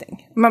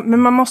setting. Men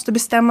man måste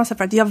bestämma sig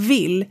för att jag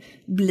vill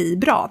bli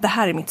bra. Det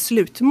här är mitt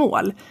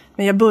slutmål.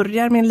 Men jag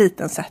börjar med en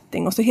liten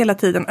setting och så hela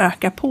tiden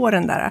öka på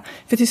den där.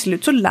 För till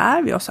slut så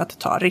lär vi oss att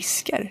ta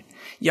risker.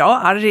 Ja,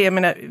 Harry, jag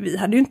menar, vi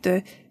hade ju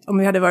inte... Om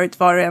vi hade varit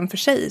var och en för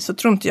sig så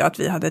tror inte jag att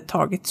vi hade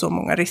tagit så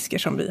många risker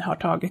som vi har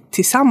tagit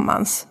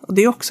tillsammans. Och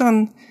det är också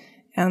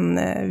en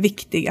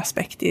viktig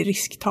aspekt i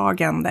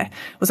risktagande.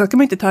 Och sen ska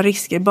man inte ta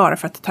risker bara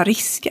för att ta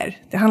risker.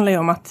 Det handlar ju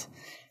om att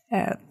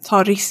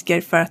ta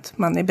risker för att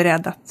man är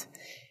beredd att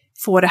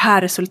få det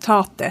här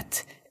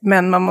resultatet.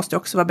 Men man måste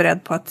också vara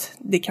beredd på att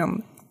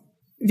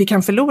vi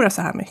kan förlora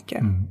så här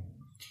mycket.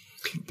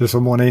 Det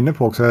som Mona är inne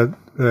på också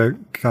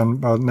kan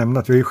bara nämna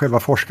att vi har själva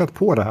forskat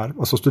på det här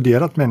och så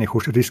studerat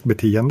människors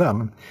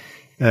riskbeteenden.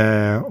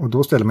 Och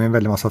då ställer man en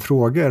väldigt massa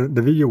frågor.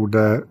 Det vi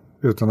gjorde,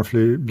 utan att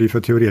bli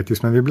för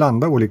teoretiskt, men vi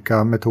blandade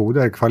olika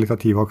metoder,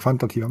 kvalitativa och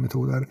kvantitativa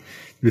metoder. Det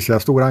vill säga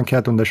stora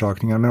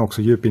enkätundersökningar men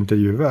också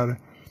djupintervjuer.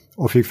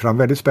 Och fick fram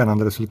väldigt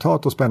spännande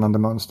resultat och spännande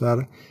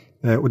mönster.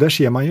 Och där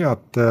ser man ju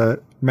att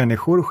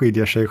människor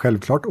skiljer sig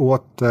självklart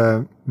åt.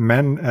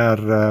 Män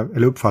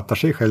eller uppfattar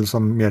sig själv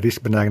som mer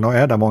riskbenägna och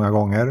är där många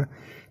gånger.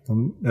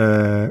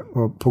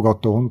 Och på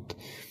gott och ont.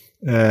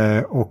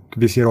 Och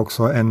vi ser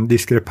också en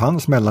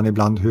diskrepans mellan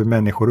ibland hur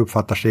människor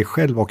uppfattar sig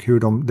själv och hur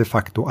de de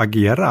facto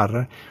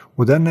agerar.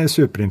 Och den är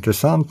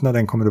superintressant när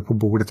den kommer upp på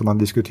bordet och man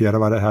diskuterar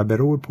vad det här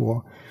beror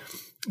på.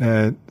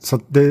 Så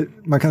att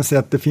man kan säga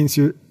att det finns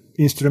ju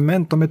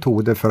instrument och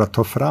metoder för att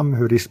ta fram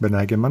hur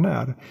riskbenägen man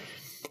är.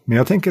 Men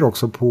jag tänker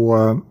också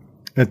på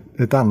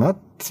ett annat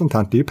sånt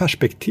här, det är ju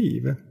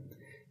perspektiv.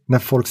 När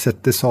folk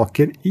sätter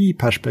saker i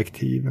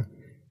perspektiv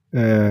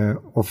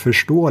och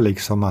förstår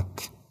liksom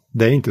att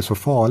det är inte så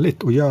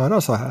farligt att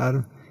göra så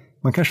här.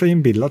 Man kanske har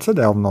inbillat sig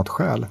det av något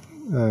skäl.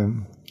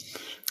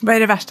 Vad är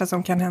det värsta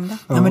som kan hända?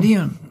 Ja, men det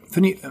är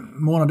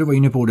Mona, du var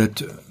inne på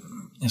det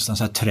nästan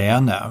så här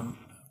träna.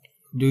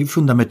 Det är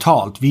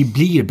fundamentalt. Vi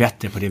blir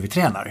bättre på det vi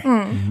tränar.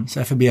 Så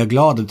därför blir jag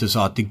glad att du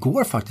sa att det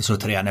går faktiskt att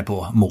träna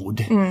på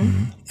mod.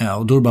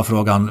 Och då är bara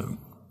frågan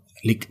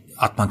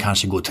att man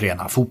kanske går och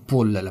tränar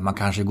fotboll eller man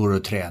kanske går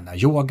och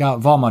tränar yoga.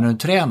 Vad man nu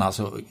tränar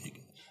så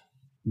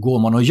går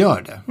man och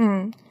gör det.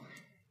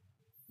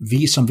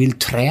 Vi som vill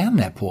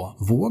träna på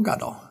våga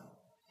då?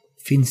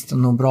 Finns det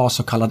någon bra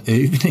så kallad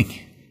övning?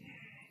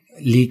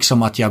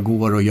 Liksom att jag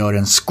går och gör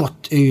en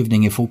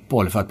skottövning i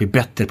fotboll för att bli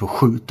bättre på att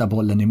skjuta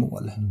bollen i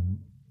mål.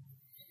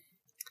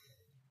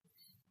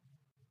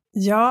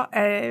 Ja,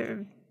 är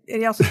det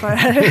jag som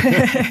svarar?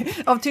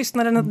 Av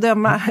tystnaden att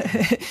döma.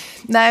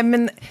 Nej,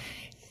 men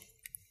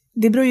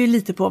det beror ju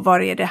lite på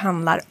vad det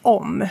handlar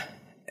om.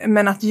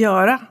 Men att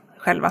göra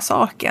själva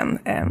saken.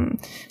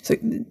 Så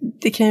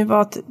det kan ju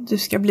vara att du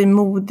ska bli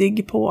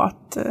modig på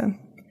att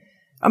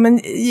Ja, men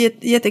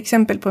ge ett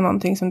exempel på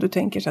någonting som du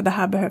tänker så här, det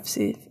här behövs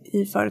i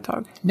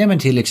företag. Nej, men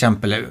till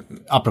exempel,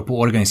 apropå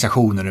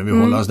organisationer, när vi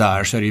håller oss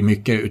där, så är det ju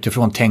mycket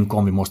utifrån tänk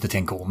om, vi måste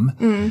tänka om.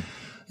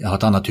 Jag har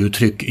ett annat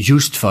uttryck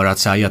just för att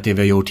säga att det vi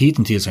har gjort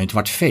hittills har inte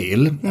varit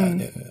fel.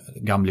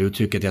 Gamla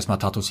uttrycket, det som har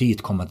tagit oss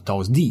hit kommer att ta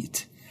oss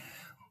dit.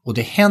 Och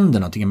det händer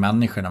någonting i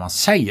människor när man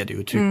säger det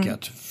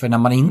uttrycket. För när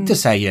man inte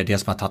säger det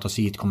som har tagit oss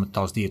hit kommer att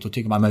ta oss dit, då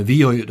tycker man, men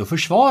då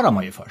försvarar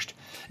man ju först.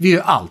 Vi har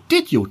ju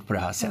alltid gjort på det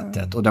här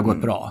sättet och det har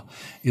gått bra.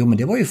 Jo, men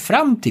det var ju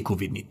fram till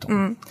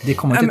covid-19. Det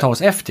kommer inte ta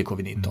oss efter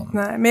covid-19.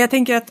 Nej, men jag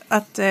tänker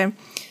att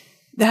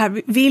det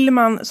här, vill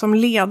man som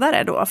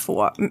ledare då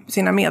få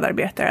sina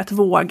medarbetare att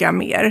våga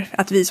mer,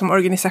 att vi som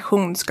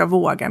organisation ska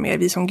våga mer,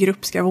 vi som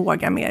grupp ska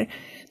våga mer,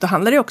 då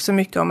handlar det också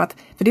mycket om att,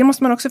 för det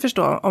måste man också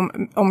förstå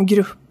om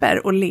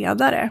grupper och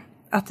ledare,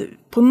 att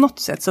på något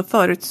sätt så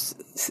förutsätter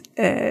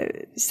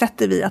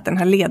vi att den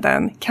här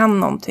ledaren kan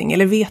någonting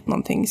eller vet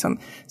någonting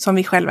som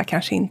vi själva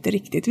kanske inte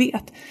riktigt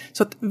vet.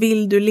 Så att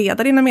vill du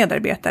leda dina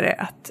medarbetare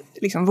att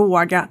liksom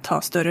våga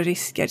ta större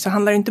risker, så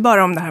handlar det inte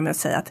bara om det här med att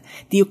säga att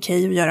det är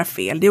okej att göra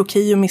fel, det är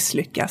okej att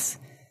misslyckas.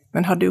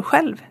 Men har du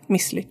själv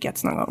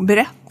misslyckats någon gång?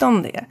 Berätta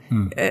om det.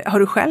 Har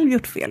du själv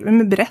gjort fel?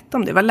 Men berätta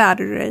om det. Vad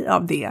lärde du dig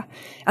av det?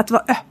 Att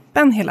vara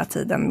öppen hela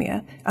tiden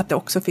med att det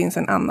också finns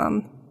en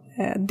annan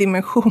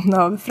dimension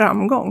av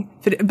framgång.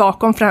 För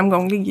bakom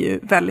framgång ligger ju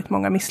väldigt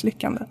många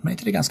misslyckanden. Men är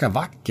inte det ganska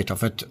vackert då?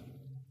 För ett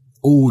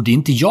ord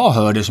inte jag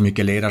hörde så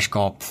mycket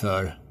ledarskap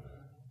för,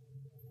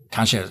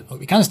 kanske,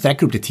 vi kan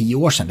sträcka upp till 10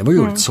 år sedan, det var ju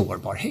ordet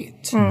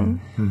sårbarhet.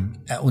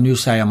 Och nu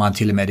säger man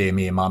till och med det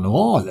med i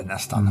manualen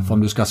nästan. För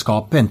om du ska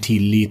skapa en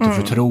tillit och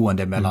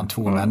förtroende mellan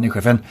två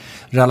människor. För en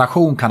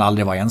relation kan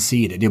aldrig vara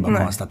ensidig, det är bara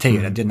att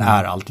konstatera. Den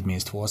är alltid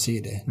minst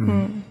tvåsidig.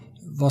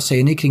 Vad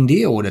säger ni kring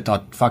det ordet,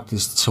 att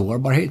faktiskt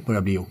sårbarhet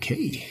börjar bli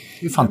okej?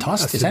 Det är ju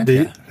fantastiskt, alltså,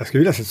 jag skulle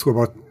vilja säga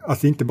sårbarhet,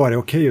 att det inte bara är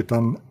okej,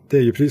 utan det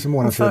är ju precis som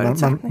Mona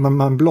säger,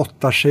 man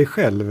blottar sig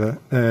själv,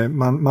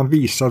 man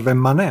visar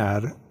vem man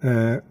är,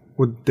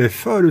 och det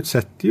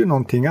förutsätter ju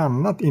någonting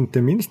annat,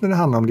 inte minst när det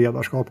handlar om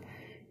ledarskap.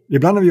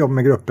 Ibland när vi jobbar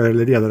med grupper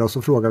eller ledare och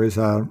så frågar vi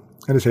så här,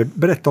 eller säger,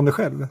 berätta om dig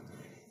själv.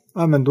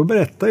 Ja, men då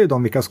berättar ju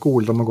de vilka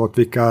skolor de har gått,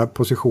 vilka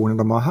positioner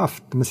de har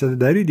haft. Men så det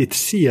där är ju ditt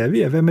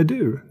CV, vem är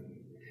du?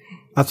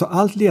 Alltså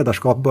allt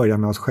ledarskap börjar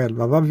med oss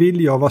själva. Vad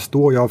vill jag? Vad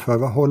står jag för?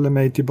 Vad håller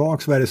mig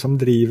tillbaks? Vad är det som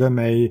driver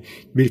mig?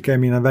 Vilka är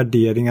mina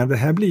värderingar? Det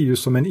här blir ju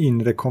som en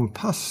inre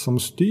kompass som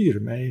styr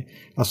mig.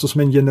 Alltså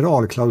som en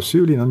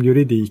generalklausul inom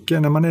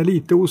juridiken. När man är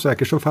lite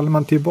osäker så faller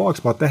man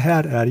tillbaks på att det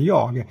här är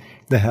jag.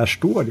 Det här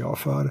står jag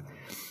för.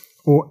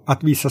 Och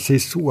att visa sig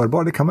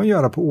sårbar, det kan man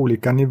göra på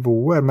olika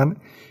nivåer. Men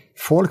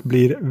folk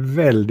blir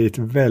väldigt,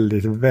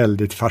 väldigt,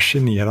 väldigt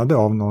fascinerade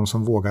av någon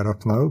som vågar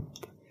öppna upp.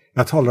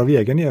 Jag talar av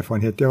egen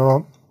erfarenhet.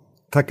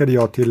 Tackade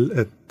jag till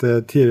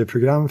ett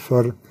tv-program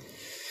för,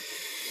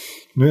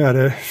 nu är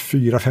det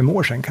 4-5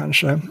 år sedan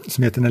kanske,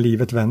 som heter När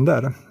livet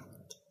vänder.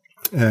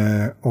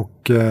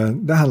 Och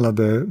det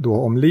handlade då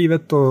om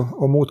livet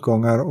och om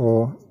motgångar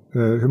och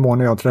hur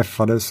Mona och jag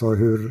träffades och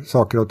hur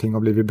saker och ting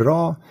har blivit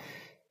bra.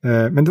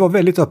 Men det var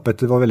väldigt öppet,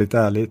 det var väldigt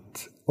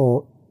ärligt.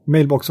 Och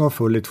mailboxen var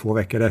full i 2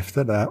 veckor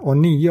efter det. Och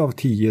 9 av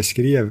 10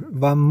 skrev,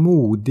 vad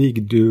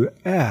modig du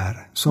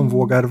är som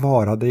vågar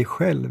vara dig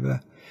själv.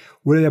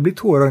 Och jag blir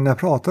tårögd när jag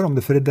pratar om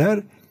det, för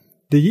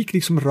det gick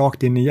liksom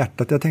rakt in i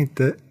hjärtat. Jag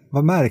tänkte,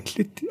 vad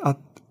märkligt att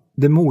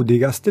det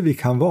modigaste vi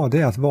kan vara,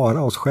 det är att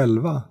vara oss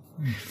själva.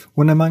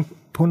 Och när man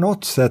på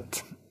något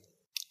sätt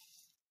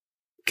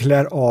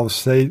klär av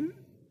sig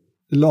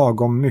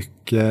lagom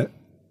mycket,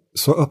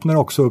 så öppnar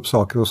också upp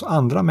saker hos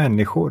andra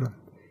människor.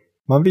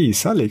 Man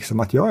visar liksom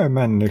att jag är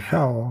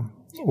människa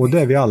och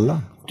det är vi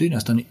alla. Det är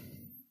nästan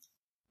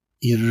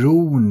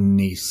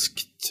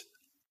ironiskt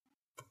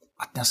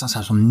att nästan så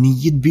här som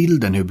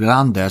nidbilden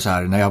ibland är så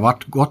här, när jag har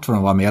gått från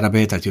att vara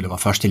medarbetare till att vara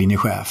första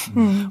linjechef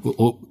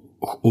och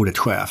ordet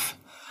chef,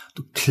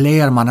 då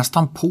klär man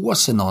nästan på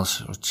sig någon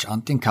sorts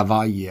antingen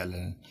kavaj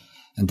eller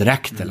en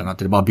dräkt eller något,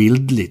 det är bara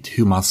bildligt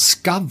hur man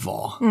ska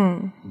vara.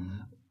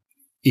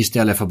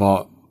 Istället för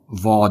bara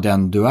vara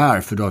den du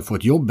är, för du har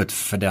fått jobbet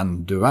för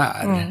den du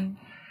är.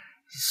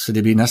 Så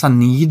det blir nästan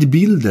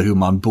nidbilder hur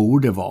man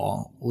borde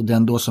vara. Och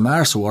den då som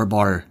är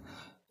sårbar,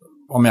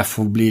 om jag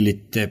får bli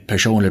lite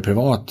personlig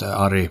privat,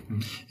 Ari,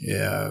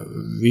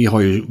 vi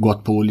har ju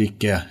gått på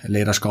olika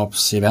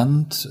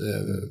ledarskapsevent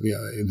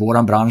i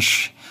våran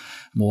bransch.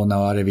 Mona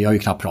och Ari, vi har ju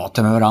knappt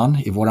pratat med varandra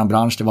i våran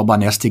bransch, det var bara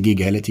nästa gig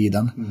hela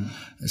tiden.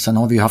 Sen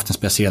har vi ju haft en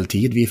speciell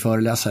tid, vi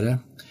föreläsare.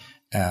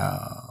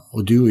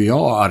 Och du och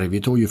jag, Ari,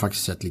 vi tog ju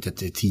faktiskt ett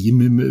litet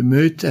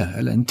teammöte,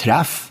 eller en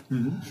träff.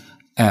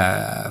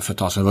 För ett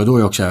tag sedan. Det var då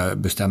jag också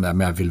bestämde att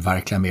jag vill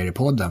verkligen mer i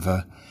podden,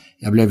 för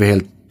jag blev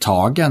helt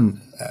tagen,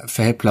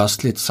 för helt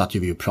plötsligt satt ju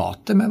vi och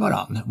pratade med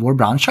varandra. Vår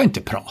bransch har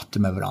inte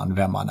pratat med varandra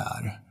vem man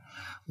är.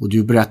 Och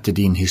du berättade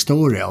din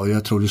historia, och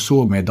jag tror du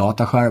såg med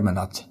dataskärmen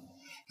att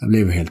jag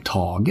blev helt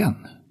tagen.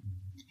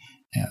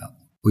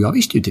 Och jag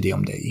visste ju inte det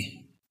om dig.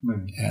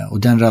 Och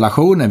den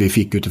relationen vi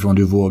fick utifrån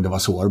du vågade vara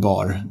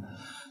sårbar,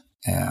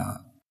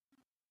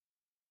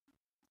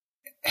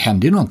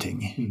 hände ju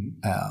någonting.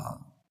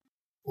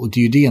 Och det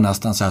är ju det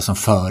nästan så här som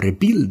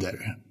förebilder,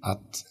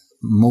 att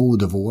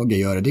mod och våga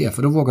göra det,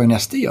 för då vågar ju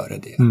nästa göra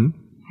det.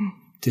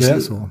 Det är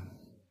så.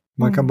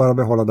 Man kan bara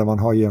behålla det man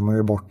har genom att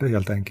ge bort det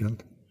helt enkelt.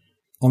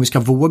 Om vi ska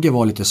våga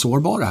vara lite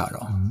sårbara här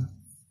då.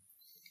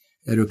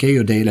 Är det okej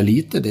att dela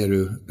lite det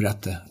du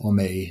berättade om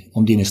mig,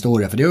 om din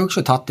historia? För det har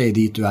också tagit dig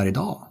dit du är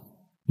idag.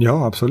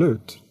 Ja,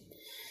 absolut.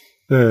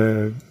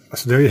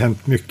 Alltså det har ju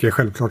hänt mycket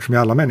självklart som i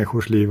alla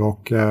människors liv,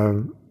 och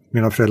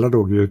mina föräldrar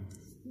dog ju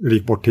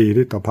gick bort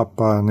tidigt, och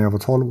pappa när jag var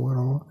 12 år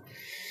och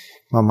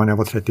mamma när jag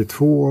var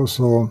 32, och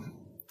så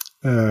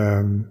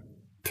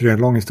för en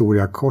lång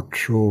historia kort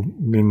så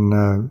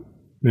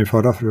min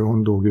förra fru,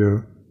 hon dog ju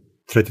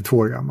 32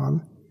 år gammal.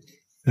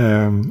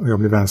 Och jag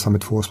blev ensam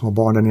med 2 små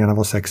barn. Den ena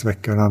var 6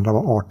 veckor, den andra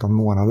var 18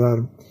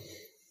 månader.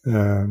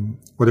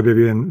 Och det blev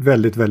ju en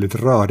väldigt, väldigt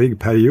rörig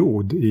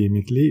period i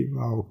mitt liv.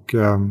 Och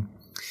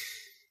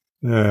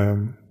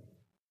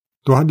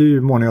då hade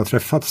ju Mona och jag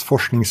träffats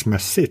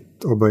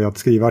forskningsmässigt och börjat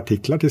skriva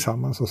artiklar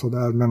tillsammans och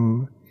sådär.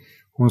 Men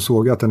hon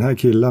såg ju att den här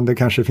killen, det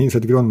kanske finns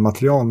ett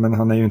grundmaterial, men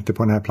han är ju inte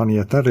på den här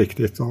planeten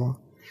riktigt. Och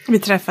vi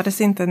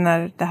träffades inte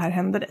när det här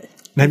hände dig?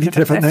 Nej, vi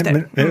träffades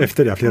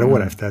efter det, flera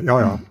år efter.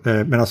 Ja.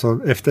 Men alltså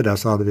efter det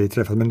så hade vi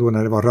träffats, men då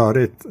när det var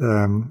rörigt.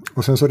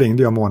 Och sen så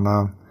ringde jag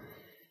Mona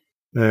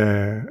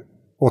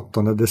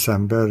 8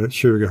 december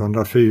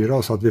 2004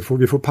 och sa att vi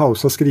får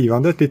pausa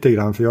skrivandet lite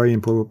grann, för jag är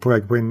på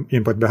väg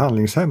in på ett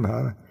behandlingshem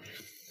här.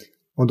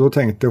 Och då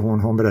tänkte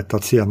hon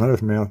berättat senare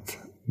för mig att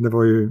det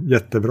var ju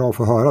jättebra att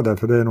få höra det,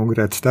 för det är nog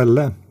rätt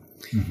ställe.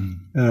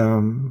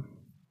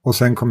 Och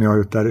sen kom jag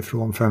ut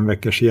därifrån 5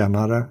 veckor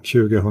senare,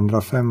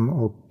 2005,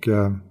 och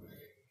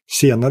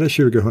senare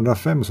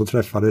 2005 så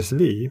träffades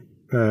vi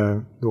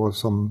då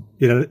som,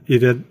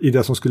 i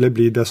det som skulle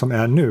bli det som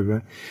är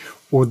nu.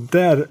 Och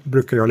där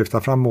brukar jag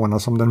lyfta fram Mona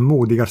som den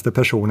modigaste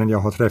personen jag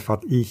har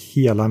träffat i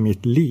hela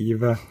mitt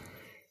liv.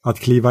 Att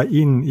kliva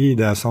in i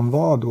det som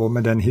var då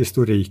med den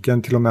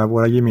historiken, till och med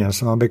våra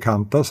gemensamma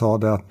bekanta sa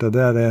det, att det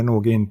där är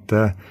nog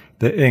inte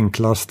det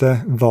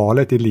enklaste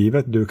valet i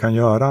livet du kan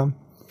göra.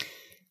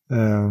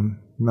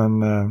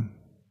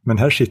 Men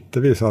här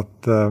sitter vi, så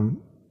att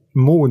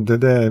mod,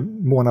 det är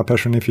Mona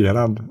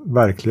personifierad,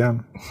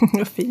 verkligen.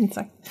 Fint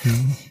sagt.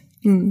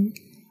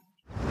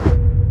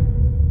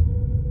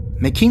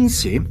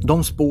 McKinsey,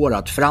 de spår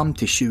att fram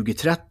till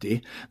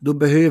 2030 då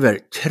behöver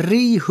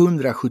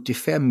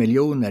 375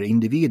 miljoner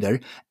individer,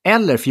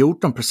 eller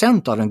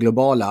 14% av den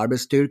globala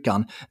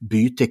arbetsstyrkan,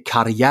 byta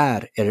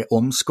karriär eller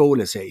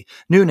omskola sig,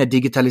 nu när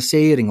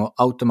digitalisering och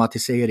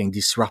automatisering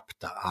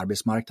disruptar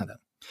arbetsmarknaden.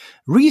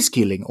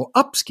 Reskilling och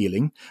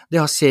upskilling, det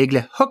har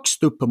seglat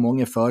högst upp på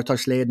många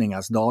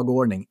företagsledningars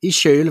dagordning i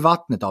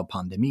kölvattnet av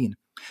pandemin.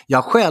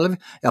 Jag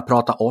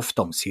pratar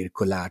ofta om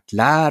cirkulärt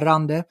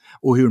lärande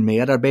och hur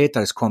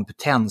medarbetares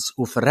kompetens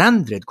och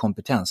förändrad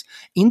kompetens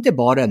inte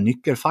bara är en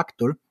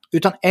nyckelfaktor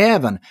utan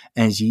även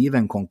en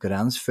given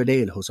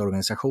konkurrensfördel hos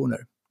organisationer.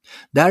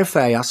 Därför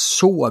är jag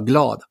så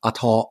glad att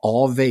ha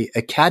AV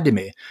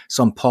Academy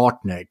som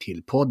partner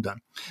till podden.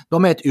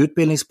 De är ett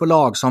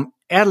utbildningsbolag som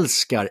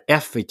älskar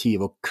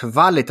effektiv och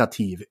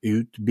kvalitativ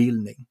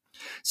utbildning.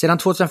 Sedan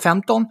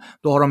 2015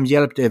 då har de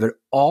hjälpt över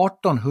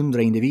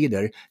 1800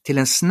 individer till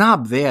en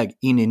snabb väg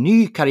in i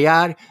ny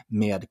karriär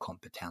med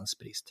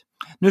kompetensbrist.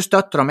 Nu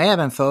stöttar de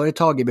även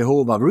företag i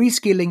behov av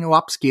reskilling och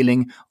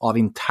upskilling av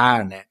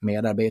interna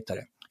medarbetare.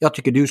 Jag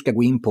tycker du ska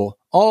gå in på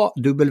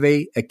awacademy.se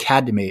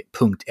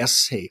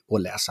och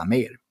läsa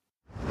mer.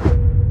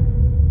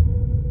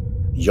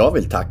 Jag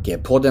vill tacka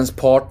poddens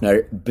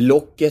partner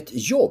Blocket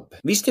Jobb.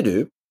 Visste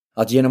du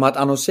att genom att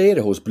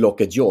annonsera hos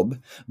Blocket Jobb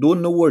då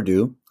når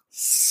du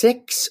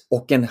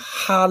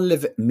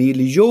 6,5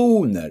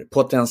 miljoner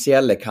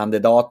potentiella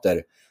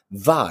kandidater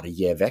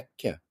varje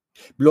vecka.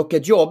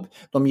 Blocket Jobb,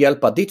 de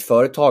hjälper ditt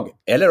företag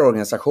eller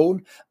organisation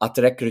att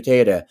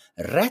rekrytera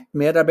rätt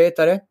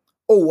medarbetare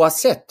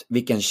oavsett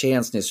vilken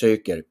tjänst ni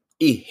söker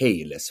i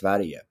hela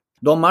Sverige.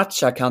 De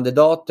matchar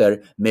kandidater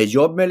med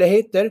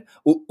jobbmöjligheter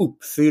och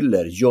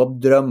uppfyller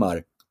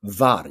jobbdrömmar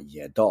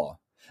varje dag.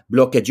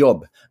 Blocket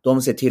Jobb,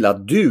 de ser till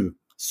att du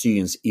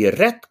syns i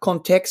rätt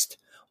kontext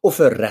och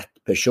för rätt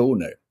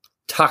personer.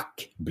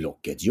 Tack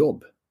Blocket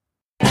Jobb!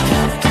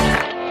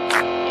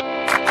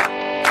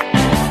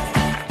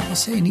 Vad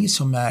säger ni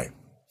som är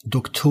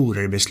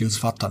doktorer i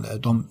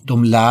beslutsfattande?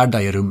 De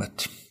lärda i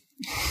rummet.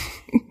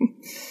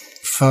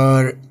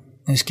 För,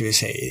 nu ska vi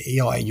säga,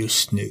 jag är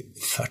just nu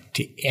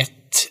 41.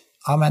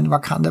 Ja, men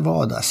vad kan det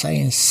vara då?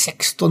 Säg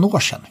 16 år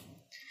sedan.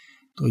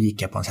 Då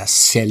gick jag på en sån här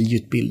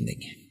säljutbildning.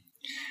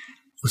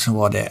 Och så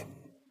var det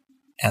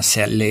en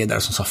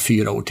säljledare som sa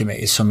 4 ord till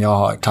mig som jag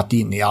har tagit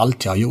in i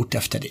allt jag har gjort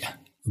efter det.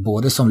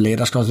 Både som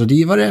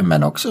ledarskapsrådgivare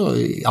men också,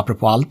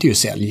 apropå allt ju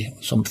sälj,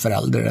 som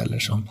förälder eller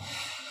som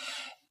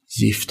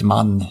gift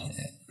man.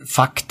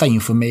 Fakta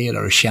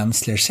informerar och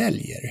känslor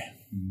säljer.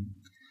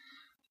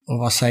 Och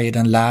vad säger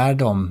den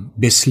lärde om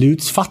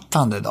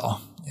beslutsfattande då?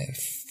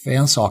 För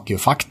en sak är ju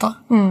fakta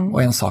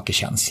och en sak är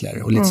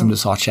känslor. Och lite som du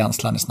sa, att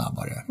känslan är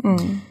snabbare.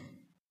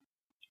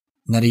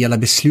 när det gäller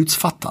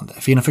beslutsfattande.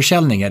 För inom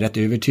försäljning är jag rätt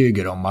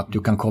övertygad om att du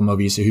kan komma och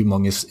visa hur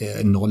många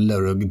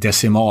nollor och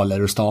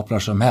decimaler och staplar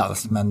som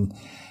helst. Men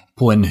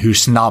på en hur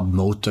snabb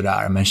motor det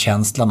är. Men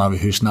känslan av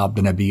hur snabb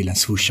den här bilen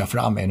swooshar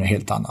fram är något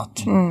helt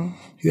annat.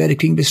 Hur är det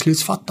kring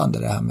beslutsfattande,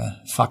 det här med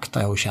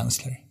fakta och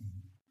känslor?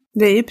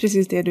 Det är ju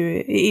precis det du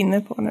är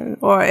inne på nu.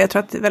 Och jag tror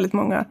att väldigt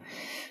många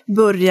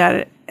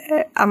börjar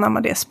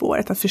anamma det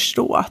spåret. Att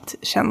förstå att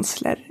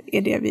känslor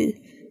är det vi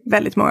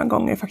väldigt många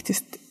gånger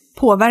faktiskt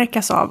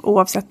påverkas av.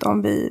 Oavsett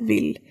om vi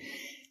vill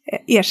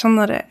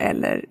erkänna det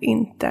eller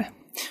inte.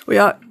 Och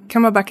jag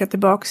kan bara backa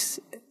tillbaks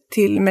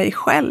till mig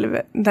själv.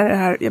 Där det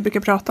här, jag brukar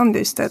prata om det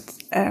just att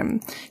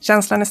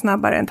känslan är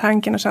snabbare än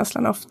tanken. Och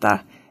känslan är ofta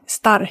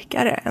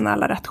starkare än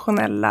alla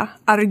rationella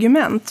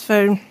argument.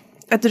 För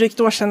ett drygt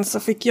år sedan så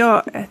fick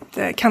jag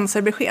ett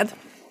cancerbesked.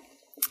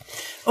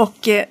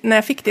 Och när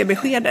jag fick det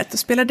beskedet, då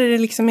spelade det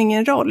liksom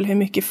ingen roll hur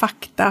mycket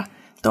fakta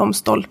de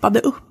stolpade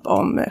upp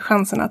om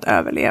chansen att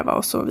överleva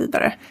och så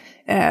vidare.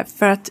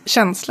 För att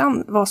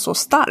känslan var så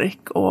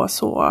stark och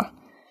så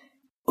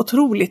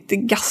otroligt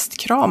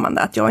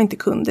gastkramande att jag inte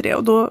kunde det.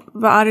 Och då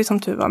var Ari som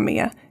tur var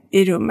med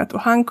i rummet och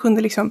han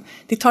kunde liksom,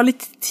 det tar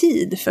lite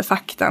tid för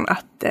faktan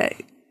att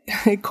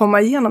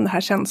komma igenom det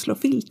här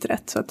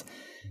känslofiltret. Så att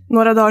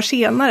några dagar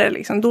senare,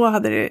 liksom,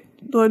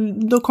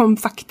 då kom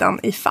faktan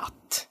i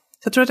fatt.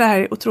 Så jag tror att det här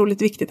är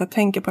otroligt viktigt att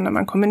tänka på när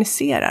man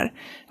kommunicerar.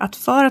 Att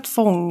för att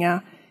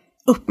fånga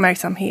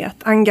uppmärksamhet,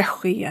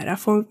 engagera,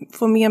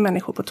 få med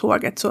människor på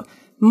tåget så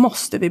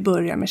måste vi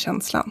börja med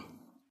känslan.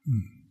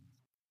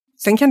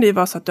 Sen kan det ju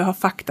vara så att du har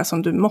fakta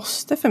som du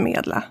måste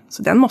förmedla.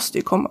 Så den måste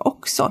ju komma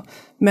också.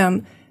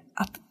 Men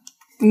att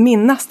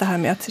minnas det här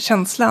med att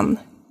känslan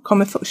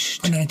kommer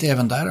först. Men är inte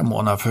även där,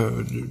 Mona, för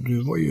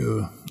du var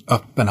ju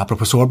öppen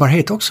apropå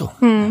sårbarhet också.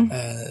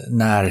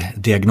 När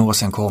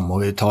diagnosen kom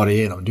och vi tar det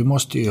igenom. Du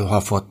måste ju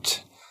ha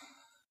fått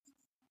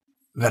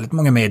väldigt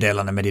många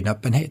meddelanden med din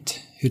öppenhet.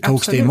 Hur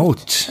togs det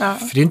emot? Ja.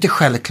 För det är inte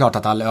självklart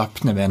att alla är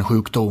öppna med en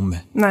sjukdom.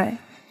 Nej.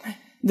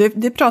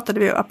 Det pratade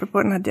vi,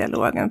 apropå den här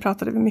dialogen,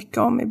 pratade vi mycket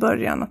om i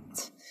början.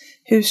 Att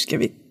hur ska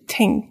vi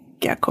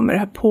tänka? Kommer det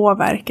här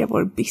påverka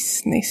vår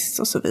business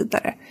och så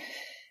vidare?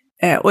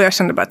 Och jag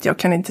kände bara att jag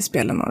kan inte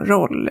spela någon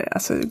roll.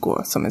 Alltså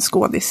gå som en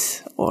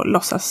skådis och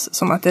låtsas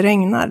som att det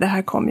regnar. Det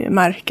här kommer ju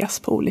märkas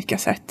på olika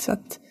sätt. Så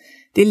att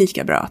det är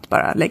lika bra att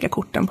bara lägga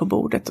korten på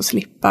bordet och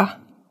slippa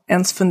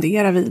ens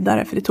fundera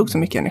vidare. För det tog så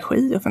mycket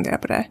energi att fundera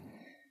på det.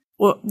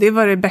 Och det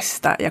var det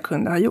bästa jag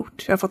kunde ha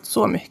gjort. Jag har fått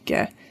så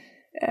mycket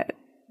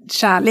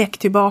kärlek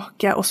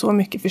tillbaka och så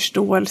mycket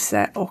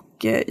förståelse.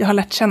 Och jag har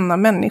lärt känna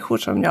människor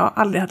som jag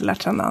aldrig hade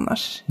lärt känna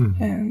annars.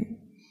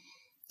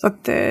 Så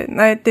att,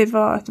 nej, det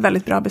var ett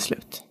väldigt bra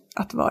beslut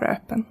att vara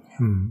öppen.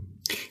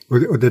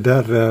 Och det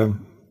där,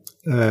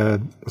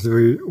 alltså det var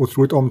ju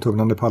otroligt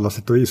omtumlande på alla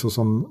sätt och vis. Och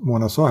som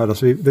Mona sa här,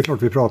 alltså det är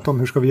klart vi pratar om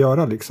hur ska vi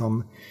göra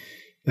liksom.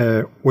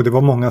 Och det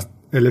var många,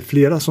 eller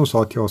flera som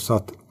sa till oss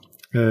att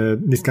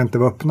ni ska inte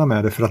vara öppna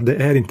med det för att det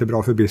är inte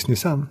bra för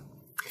businessen.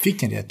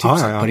 Fick ni det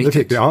tipset på riktigt? Det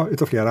fick vi,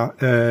 utav flera.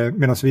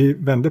 Medan vi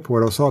vände på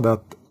det och sa det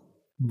att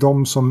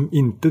de som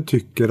inte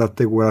tycker att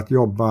det går att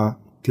jobba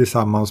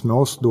tillsammans med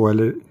oss då,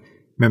 eller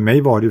med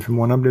mig var det ju, för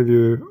Mona blev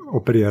ju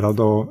opererad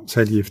och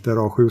cellgifter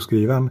och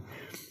sjukskriven.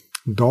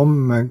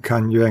 De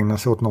kan ju ägna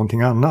sig åt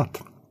någonting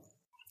annat.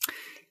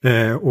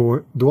 Och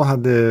då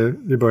hade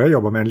vi börjat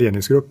jobba med en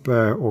ledningsgrupp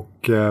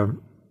och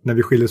när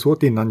vi skildes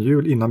åt innan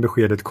jul, innan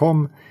beskedet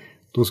kom,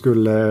 då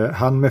skulle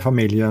han med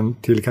familjen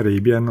till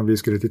Karibien och vi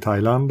skulle till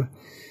Thailand.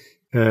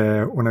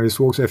 Och när vi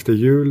sågs efter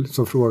jul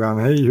så frågade han,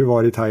 hej, hur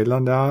var det i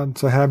Thailand? Ja,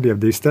 så här blev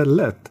det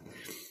istället.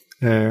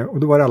 Och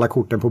då var alla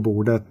korten på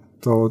bordet.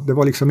 Och det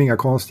var liksom inga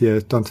konstigheter,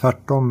 utan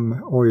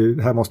tvärtom,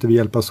 oj, här måste vi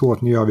hjälpas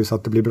åt, nu gör vi så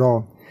att det blir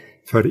bra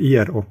för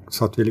er och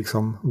så att vi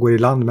liksom går i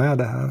land med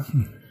det här.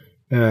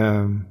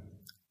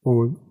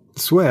 Och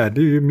så är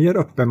det ju, mer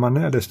öppen man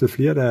är, desto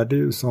fler är det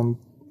ju som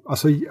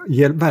alltså,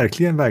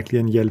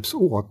 verkligen hjälps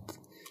åt.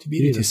 Det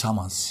blir det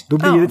tillsammans.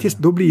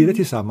 Då blir det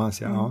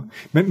tillsammans, ja.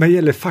 Men vad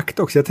gäller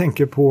fakta också, jag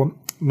tänker på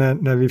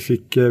när vi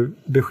fick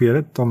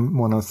beskedet om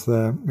Monas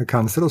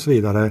cancer och så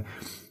vidare.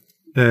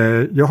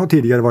 Jag har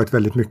tidigare varit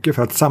väldigt mycket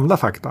för att samla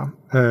fakta.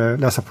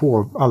 Läsa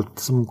på allt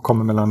som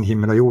kommer mellan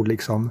himmel och jord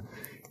liksom.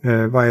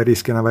 Vad är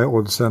riskerna, vad är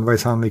oddsen, vad är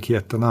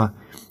sannolikheterna?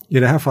 I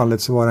det här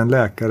fallet så var det en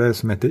läkare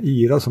som heter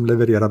Ira som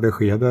levererade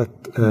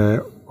beskedet.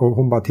 Och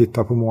hon bara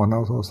tittade på Mona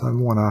och sa,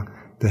 Mona,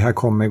 det här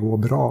kommer gå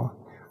bra.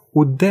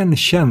 Och den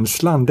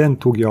känslan, den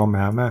tog jag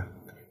med mig.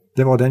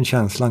 Det var den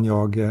känslan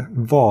jag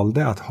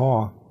valde att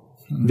ha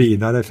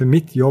vidare. För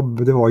mitt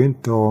jobb, det var ju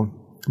inte att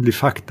bli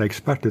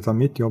faktaexpert, utan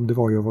mitt jobb, det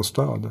var ju att vara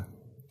stöd.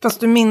 Fast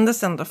du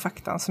mindes ändå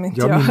faktan som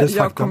inte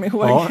jag kom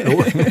ihåg. Ja,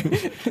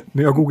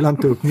 men jag googlade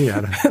inte upp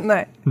mer.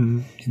 Nej.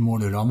 Hur mår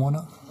du då,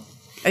 Mona?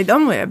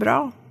 Idag mår jag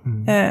bra.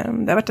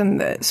 Det har varit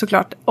en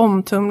såklart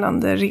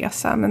omtumlande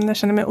resa, men jag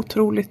känner mig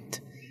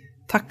otroligt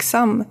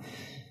tacksam.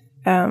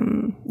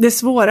 Det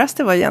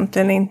svåraste var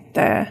egentligen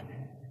inte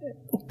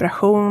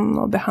operation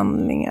och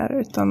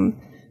behandlingar, utan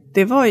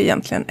det var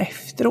egentligen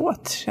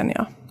efteråt, känner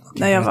jag.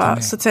 När jag var,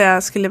 så att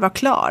säga, skulle vara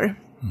klar.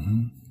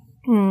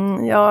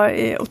 Jag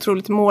är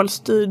otroligt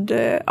målstyrd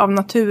av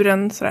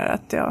naturen. Sådär,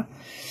 att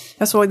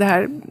jag såg det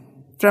här,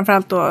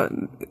 framförallt då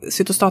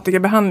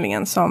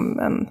cytostatikabehandlingen som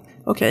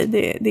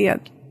det är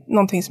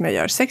någonting som jag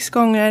gör 6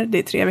 gånger, det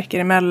är 3 veckor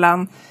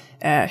emellan.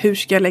 Hur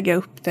ska jag lägga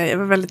upp det? Jag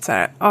var väldigt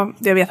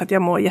jag vet att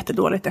jag mår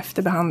jättedåligt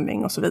efter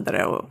behandling och så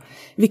vidare. Och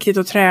viktigt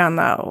att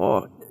träna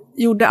och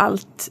gjorde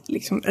allt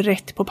liksom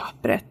rätt på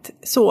pappret.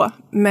 Så,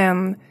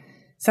 men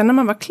sen när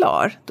man var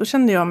klar, då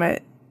kände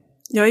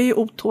jag är ju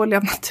otålig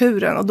av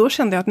naturen. Och då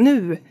kände jag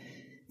att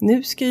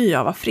nu ska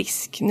jag vara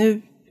frisk.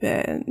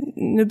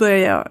 Nu börjar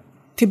jag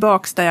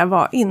tillbaks där jag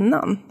var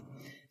innan.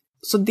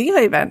 Så det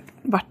har ju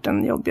varit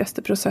den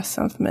jobbigaste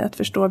processen för mig att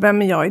förstå,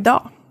 vem är jag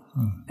idag?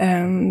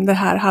 Det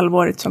här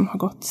halvåret som har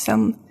gått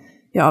sen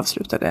jag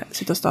avslutade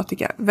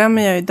cytostatika. Vem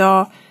är jag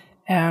idag?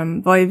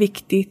 Vad är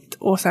viktigt?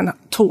 Och sen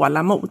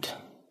tålamodet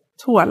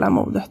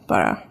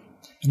bara.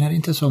 Men är det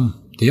inte som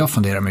det jag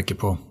funderar mycket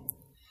på?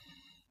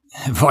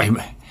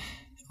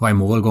 Vad är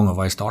målgång och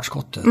vad är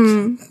startskottet?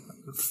 Om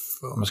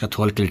man ska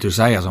tolka lite och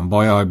säga som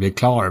bara jag blir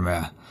klar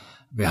med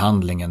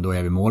behandlingen, då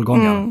är vi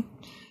målgången.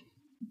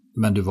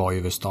 Men du var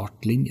ju vid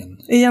startlinjen.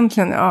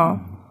 Egentligen, ja.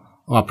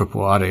 Och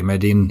apropå Ari, med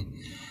din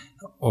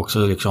också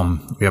liksom,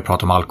 vi har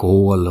pratat om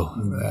alkohol och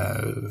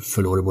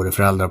förlorar både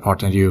föräldrar och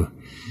partner.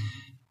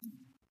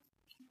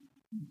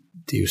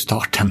 Det är ju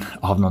starten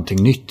av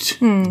någonting nytt.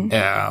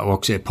 Och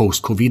också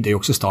post-covid är ju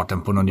också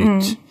starten på något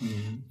nytt.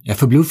 Jag är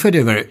förbluffad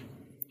över,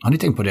 har ni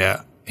tänkt på det,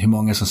 hur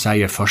många som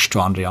säger 1 och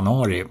 2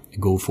 januari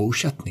god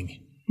fortsättning?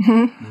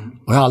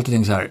 Och jag har alltid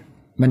tänkt så här,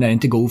 men är det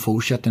inte god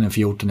fortsättning den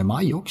 14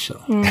 maj också?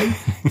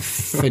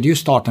 För det är ju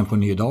starten på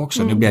en ny dag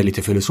också. Nu blir jag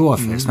lite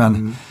filosofiskt,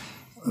 men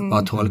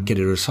vad tolkar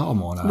det du sa,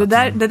 Mona?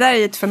 Det där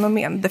är ett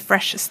fenomen, the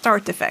fresh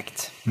start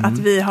effect. Att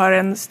vi har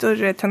en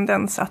större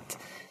tendens att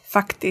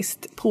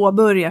faktiskt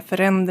påbörja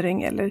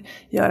förändring eller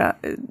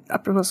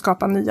apropå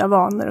skapa nya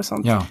vanor och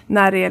sånt. Ja.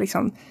 När det är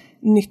liksom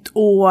nytt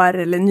år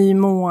eller ny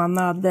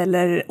månad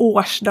eller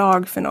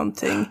årsdag för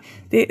någonting.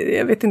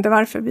 Jag vet inte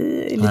varför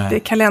vi är lite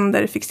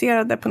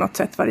kalenderfixerade på något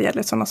sätt vad det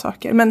gäller sådana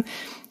saker. Men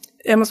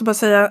jag måste bara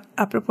säga,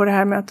 apropå det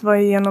här med att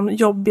vara igenom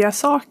jobbiga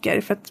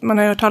saker, för att man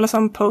har hört talas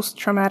om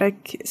post-traumatic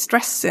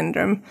stress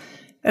syndrome.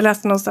 Jag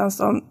läste någonstans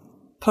om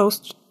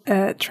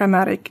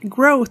post-traumatic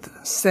growth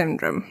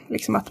syndrome.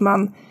 Liksom att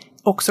man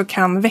också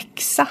kan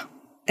växa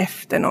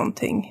efter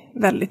någonting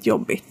väldigt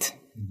jobbigt.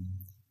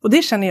 Och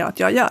det känner jag att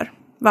jag gör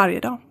varje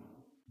dag.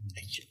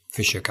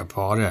 Försöka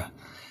para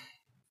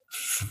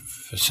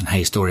för sån här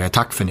historia.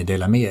 Tack för att ni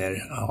delar med er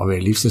av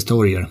er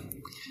livshistorier.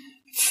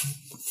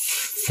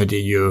 För det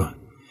är ju,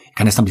 jag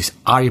kan nästan bli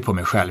arg på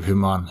mig själv hur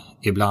man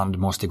ibland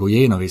måste gå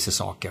igenom vissa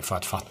saker för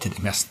att fatta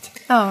det mest.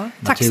 Ja,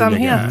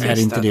 tacksamhet. Är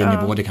det inte det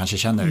ni båda kanske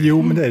känner?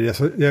 Jo, men det är det.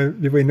 Alltså,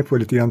 vi var inne på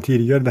lite grann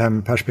tidigare det här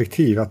med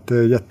perspektiv. Att det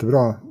är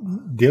jättebra,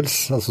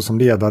 dels alltså som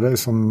ledare,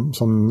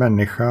 som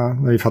människa,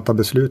 när vi fattar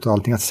beslut och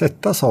allting, att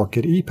sätta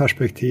saker i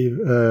perspektiv.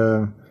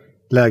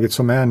 Läget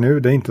som är nu,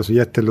 det är inte så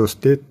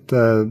jättelustigt.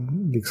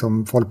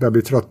 Liksom, folk börjar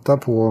bli trötta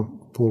på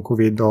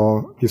covid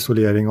och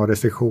isolering och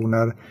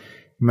restriktioner.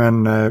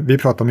 Men vi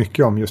pratar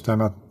mycket om just det här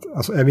med att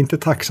alltså, är vi inte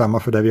tacksamma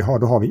för det vi har,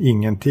 då har vi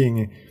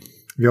ingenting.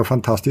 Vi har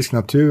fantastisk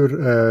natur,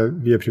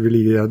 vi är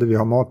privilegierade, vi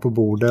har mat på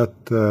bordet,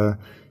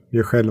 vi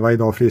är själva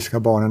idag friska,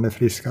 barnen är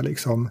friska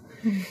liksom.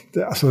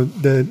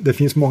 Det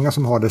finns många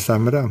som har det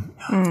sämre.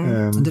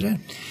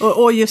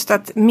 Och just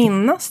att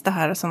minnas det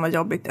här som var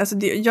jobbigt. Alltså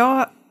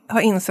jag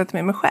har insett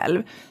med mig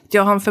själv att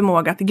jag har en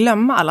förmåga att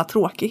glömma alla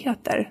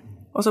tråkigheter.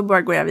 Och så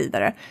bara går jag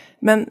vidare.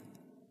 Men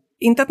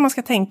inte att man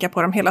ska tänka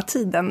på dem hela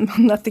tiden,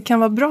 men att det kan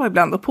vara bra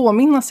ibland att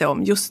påminna sig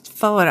om, just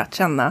för att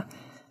känna,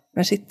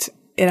 men shit,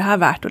 är det här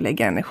värt att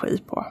lägga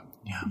energi på?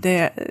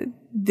 Ja.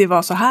 Det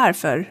var så här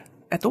för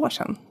 1 år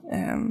sedan.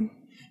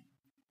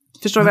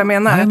 Förstår du vad jag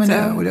menar? Nej, men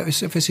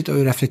jag får sitta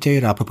och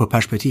reflektera på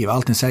perspektiv.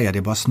 Allt ni säger,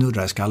 det bara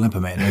snurrar i skallen på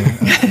mig nu.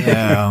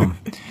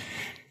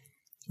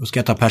 Och ska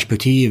jag ta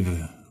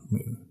perspektiv,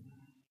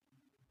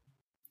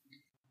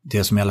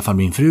 det som i alla fall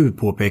min fru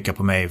påpekar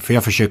på mig, för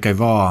jag försöker ju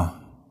vara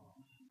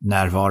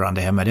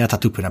närvarande hemma. Det har jag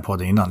tagit upp i den här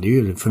podden innan. Det är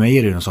ju, för mig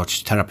är det en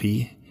sorts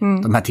terapi,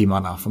 de här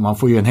timmarna. För man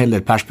får ju en hel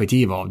del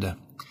perspektiv av det.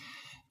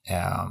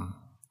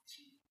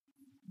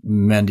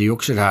 Men det är ju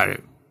också det här,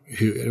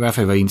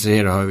 varför jag var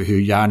intresserad av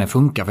hur hjärnan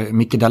funkar. För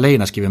Micke Dahlén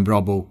har skrivit en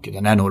bra bok,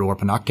 den är några år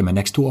på nacken, med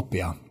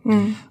Nextopia.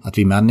 Att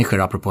vi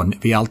människor, apropå,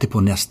 vi är alltid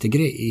på nästa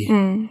grej.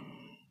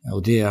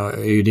 Och det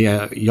är ju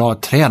det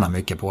jag tränar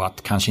mycket på,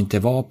 att kanske inte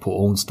vara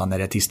på onsdagen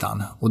eller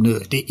tisdagen. Och nu,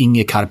 det är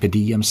inget carpe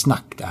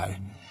diem-snack det här.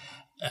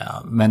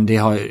 Men det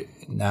har,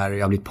 när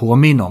jag blivit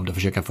påminn om det,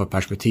 försöka få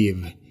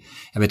perspektiv.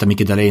 Jag vet att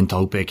Micke Dahlén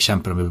tar upp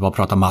exempel om vi bara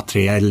pratar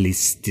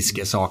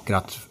materialistiska saker,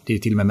 att det är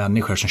till och med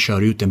människor som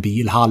kör ut en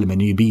bilhall med en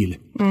ny bil.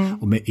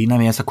 Och innan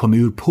vi ens har kommit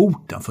ur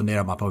porten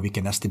funderar man på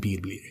vilken nästa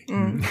bil blir.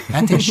 Jag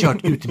har inte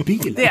kört ut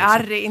bilen. Det är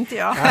arg, inte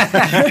jag.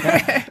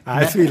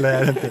 Nej, så illa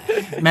är det inte.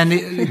 Men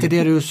lite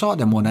det du sa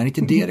där, Mona, är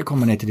inte det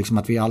kommer ner till liksom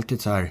att vi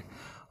alltid så här,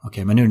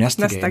 okej, men nu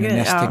nästa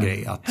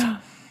grej. Att,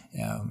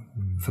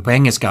 För på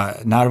engelska,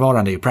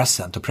 närvarande är ju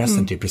present och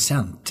present är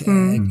present.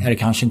 Är det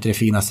kanske inte det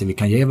finaste vi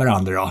kan ge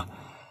varandra då?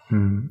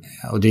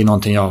 Och det är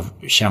någonting jag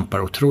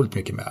kämpar otroligt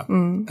mycket med.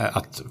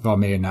 Att vara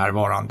mer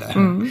närvarande.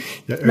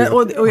 Men,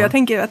 och jag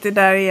tänker att det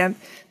där är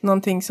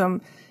någonting som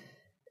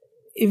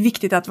är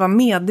viktigt att vara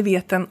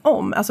medveten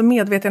om. Alltså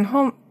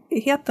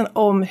medvetenheten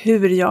om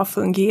hur jag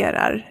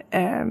fungerar.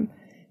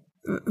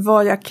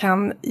 Vad jag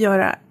kan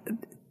göra,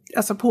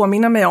 alltså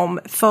påminna mig om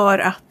för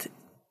att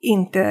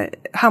inte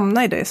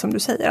hamna i det som du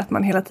säger, att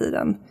man hela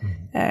tiden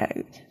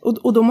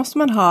och då måste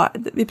man ha,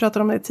 vi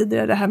pratade om det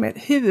tidigare, det här med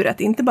huret,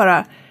 inte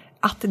bara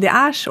att det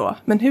är så,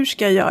 men hur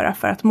ska jag göra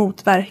för att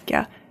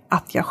motverka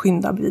att jag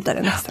skyndar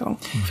vidare nästa gång.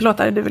 Förlåt,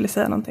 du ville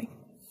säga någonting?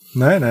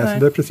 Nej. Så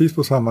det är precis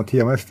på samma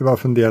tema. Jag ska bara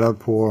fundera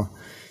på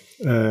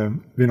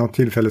vid något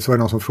tillfälle så var det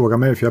någon som frågade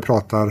mig, för jag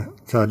pratar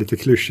så här lite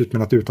klyschigt,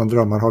 men att utan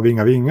drömmar har vi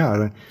inga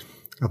vingar.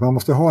 Att man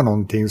måste ha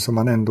någonting som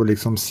man ändå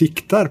liksom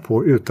siktar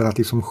på utan att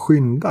liksom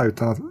skynda,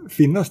 utan att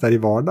finnas där i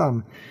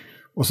vardagen.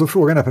 Och så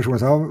frågar den här personen,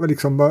 så,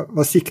 liksom,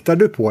 vad siktar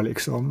du på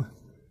liksom?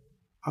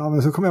 Ja,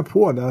 men så kom jag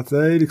på det, att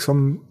jag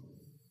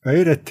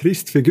är rätt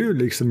trist figur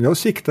liksom. Jag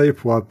siktar ju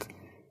på att,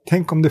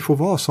 tänk om det får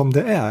vara som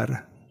det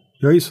är.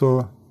 Jag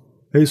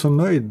är så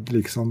nöjd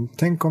liksom.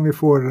 Tänk om vi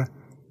får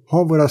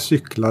ha våra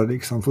cyklar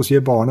liksom, få se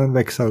barnen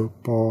växa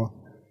upp och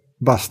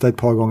basta ett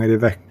par gånger i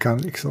veckan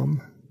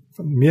liksom.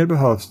 Mer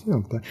behövs det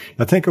inte.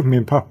 Jag tänker på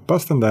min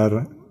pappas den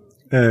där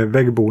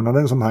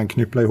väggbonaden som han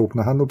knypplade ihop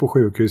när han låg på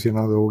sjukhus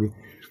innan han dog.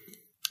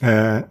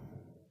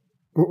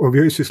 Och vi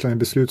har ju sysslat med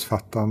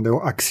beslutsfattande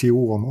och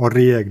axiom och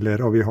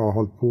regler och vi har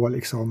hållit på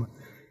liksom.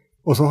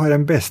 Och så har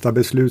den bästa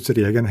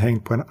beslutsregeln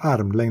hängt på en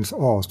armlängds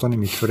avstånd i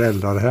mitt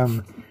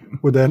föräldrarhem.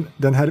 Och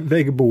den här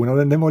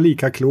väggbonaden, den var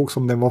lika klok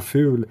som den var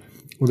ful.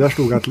 Och där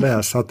stod att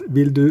läsa att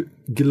vill du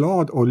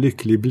glad och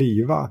lycklig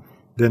bliva,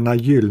 denna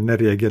gyllene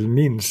regel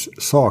minns,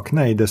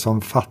 sakna i det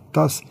som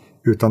fattas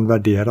utan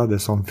värdera det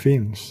som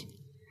finns.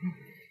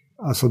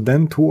 Alltså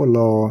den tål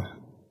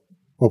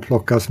att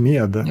plockas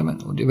med. Ja,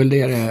 men det är väl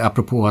det,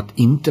 apropå att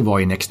inte vara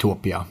i en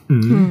extopia.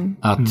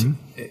 Att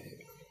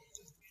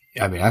i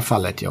det här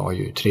fallet, jag har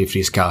ju 3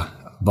 friska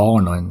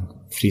barn och en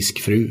frisk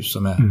fru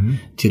som är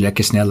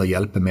tillräckligt snäll och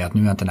hjälper mig att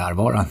nu är jag inte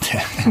närvarande.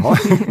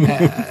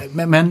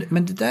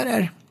 men det där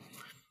är,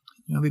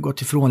 jag har vi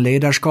gått ifrån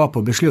ledarskap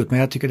och beslut, men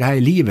jag tycker det här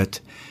är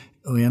livet.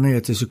 Och jag menar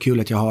att det är så kul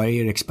att jag har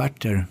er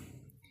experter.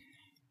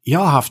 Jag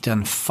har haft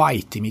en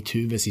fight i mitt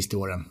huvud sista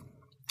åren.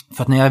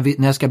 För att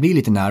när jag ska bli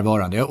lite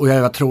närvarande, och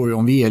jag tror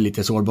om vi är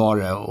lite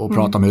sårbara och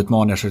pratar om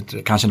utmaningar, så är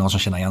det kanske någon som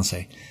känner igen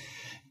sig.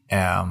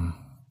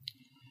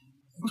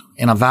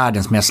 En av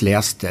världens mest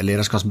läste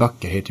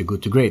ledarskapsböcker heter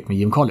Good to Great med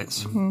Jim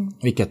Collins.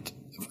 Vilket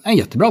är en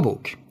jättebra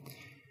bok.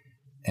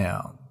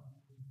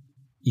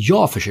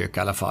 Jag försöker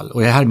i alla fall,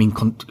 och det här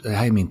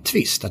är min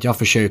twist, att jag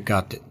försöker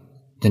att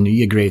den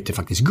nya great är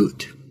faktiskt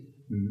good.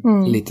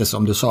 Lite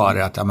som du sa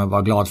det, att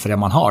var glad för det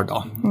man har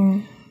då.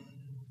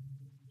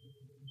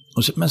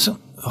 Men så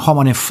har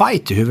man en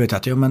fight i huvudet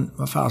att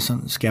vad fan,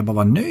 ska jag bara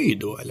vara nöjd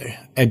då, eller?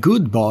 Är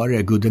good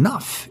bara good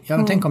enough?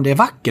 Tänk om det är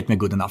vackert med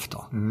good enough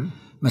då.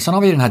 Men sen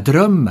har vi den här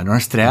drömmen och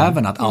den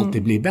strävan att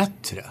alltid bli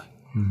bättre.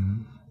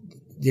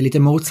 Det är lite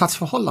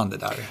motsatsförhållande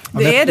där.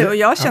 Det är det, och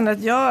jag känner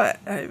att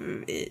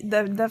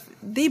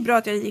det är bra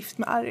att jag är gift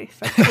med Ari.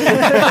 För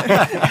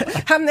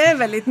han är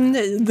väldigt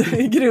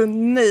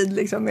grundnöjd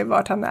liksom med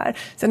vart han är.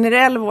 Sen är det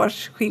 11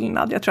 års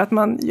skillnad. Jag tror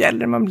att ju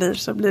äldre man blir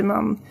så blir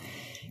man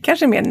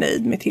kanske mer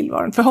nöjd med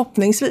tillvaron.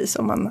 Förhoppningsvis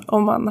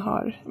om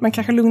man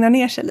kanske lugnar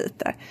ner sig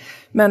lite.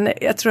 Men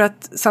jag tror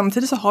att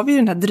samtidigt så har vi ju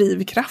den här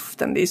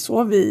drivkraften. Det är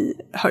så vi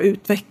har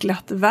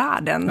utvecklat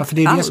världen. Ja, för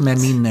det är det som är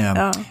min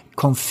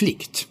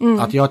konflikt.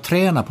 Att jag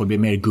tränar på att bli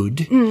mer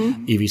good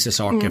i vissa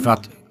saker. För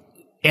att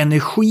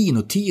energin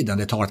och tiden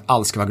det tar att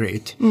allt ska vara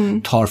great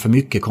tar för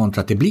mycket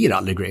kontra att det blir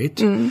aldrig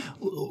great.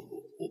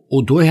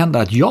 Och då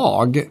händer att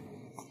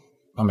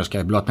om jag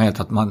ska blåta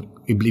med att man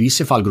i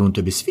vissa fall går runt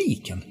och är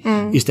besviken.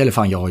 Istället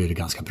för att jag gör det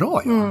ganska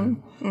bra.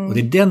 Och det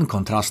är den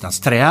kontrasten,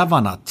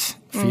 strävan att,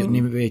 för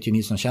ni vet ju,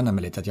 ni som känner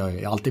mig lite, att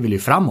jag alltid vill ju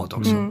framåt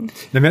också.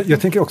 Nej, men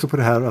jag tänker också på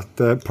det här att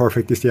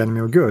perfect is the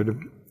enemy of good.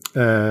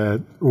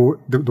 Och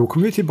då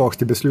kommer vi tillbaka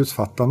till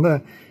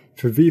beslutsfattande.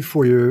 För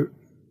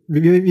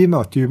vi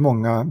möter ju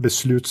många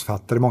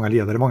beslutsfattare, många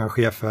ledare, många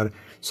chefer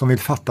som vill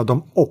fatta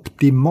de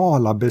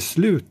optimala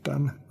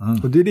besluten.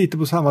 Och det är lite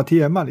på samma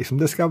tema, liksom.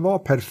 Det ska vara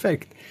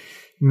perfekt.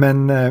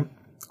 Men,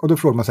 och då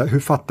frågar man så här, hur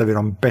fattar vi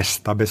de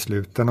bästa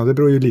besluten? Och det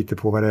beror ju lite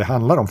på vad det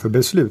handlar om för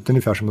beslut.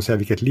 Ungefär som att säga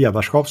vilket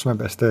ledarskap som är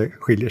bäst, det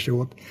skiljer sig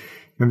åt.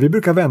 Men vi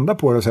brukar vända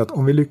på det och säga att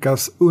om vi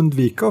lyckas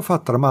undvika att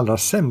fatta de allra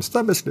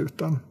sämsta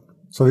besluten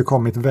så har vi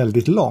kommit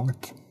väldigt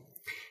långt.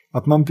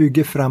 Att man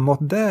bygger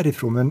framåt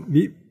därifrån, men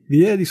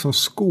vi är liksom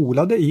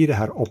skolade i det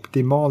här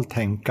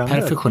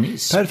optimaltänkandet.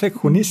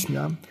 Perfektionism,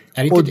 ja.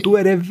 Och då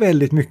är det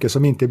väldigt mycket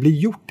som inte blir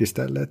gjort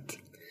istället.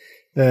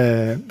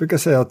 brukar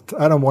säga att I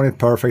don't want it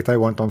perfect, I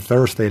want on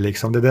Thursday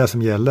liksom. Det är det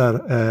som gäller.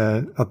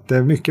 Att det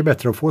är mycket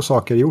bättre att få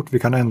saker gjort. Vi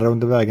kan ändra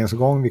under vägens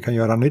gång, vi kan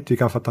göra nytt, vi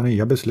kan fatta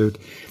nya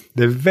beslut.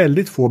 Det är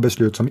väldigt få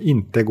beslut som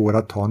inte går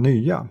att ta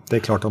nya. Det är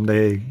klart om det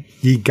är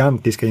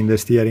gigantiska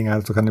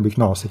investeringar så kan det bli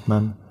knasigt.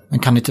 Men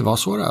kan det inte vara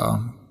så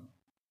då?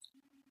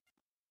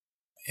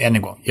 Än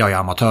en gång, jag är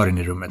amatören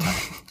i rummet här.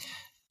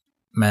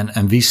 Men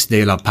en viss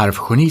del av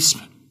perfektionism,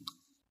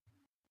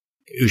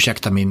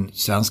 ursäkta min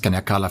svenska när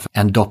jag kallar för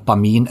en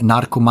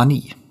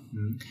dopamin-narkomani.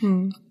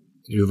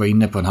 Du var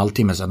inne på en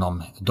halvtimme sedan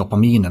om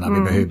dopaminerna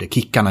vi behövde,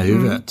 kickarna i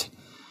huvudet.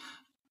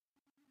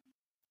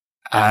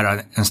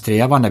 Är en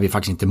strävan där vi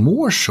faktiskt inte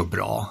mår så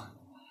bra.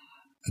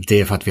 Det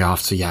är för att vi har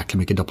haft så jäkla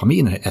mycket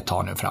dopamin ett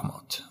tag nu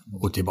framåt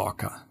och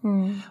tillbaka.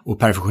 Och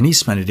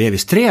perfektionismen är det vi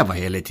strävar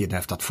hela tiden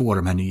efter, att få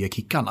de här nya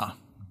kickarna.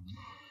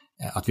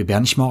 Att vi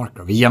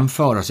benchmarkar, vi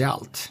jämför oss i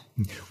allt.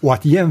 Och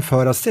att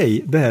jämföra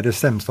sig, det är det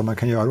sämsta man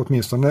kan göra,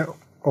 åtminstone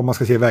om man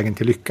ska se vägen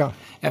till lycka.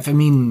 För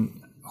min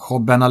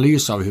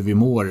hobbanalys av hur vi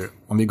mår,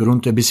 om vi går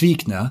runt och är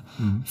besvikna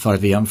för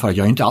att vi jämför,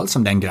 jag är inte alls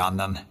som den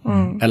grannen.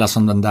 Eller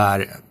som den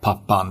där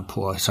pappan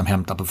som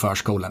hämtar på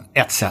förskolan,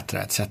 etc.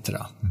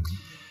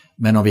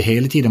 Men om vi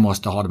hela tiden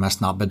måste ha de här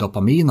snabba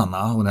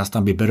dopaminerna och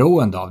nästan bli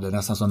beroende av det,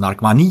 nästan som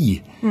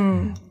narkomani,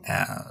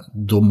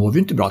 då mår vi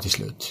inte bra till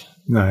slut.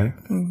 Nej.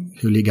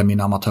 Hur ligger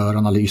min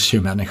amatöranalys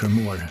hur människor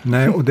mår?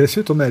 Nej, och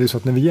dessutom är det så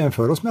att när vi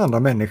jämför oss med andra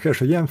människor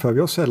så jämför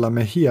vi oss sällan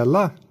med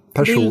hela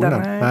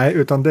personen. Nej,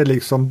 utan det är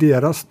liksom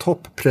deras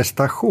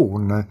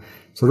topprestation.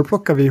 Så då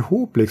plockar vi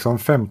ihop liksom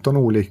 15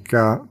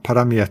 olika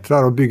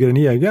parametrar och bygger en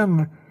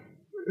egen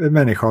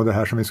människa av det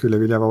här som vi skulle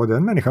vilja vara. Och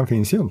den människan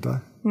finns ju inte.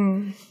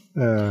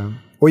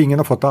 Och ingen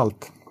har fått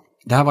allt.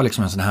 Det här var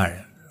liksom en sån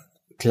här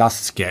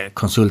klassiska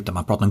konsulter,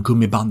 man pratar om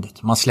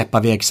gummibandet. Man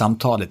släpper iväg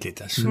samtalet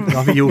lite. Så det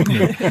har vi gjort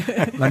nu.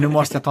 Men nu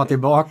måste jag ta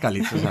tillbaka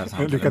lite. Så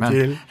här, lycka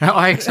till.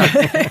 Ja, exakt.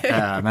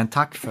 Men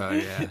tack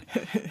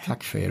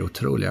för er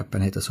otroliga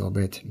öppenhet och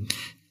sårbarhet.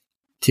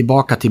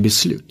 Tillbaka till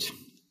beslut.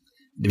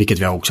 Vilket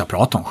vi också har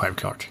pratat om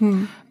självklart.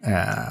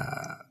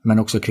 Men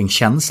också kring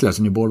känslor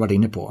som ni båda varit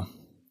inne på.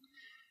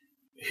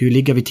 Hur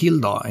ligger vi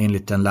till då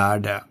enligt den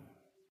lärde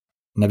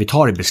när vi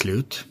tar ett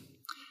beslut?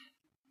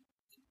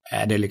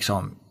 Är det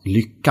liksom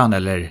lyckan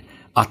eller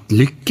att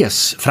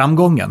lyckas,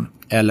 framgången?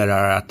 Eller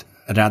är det att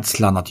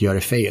rädslan att göra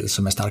fel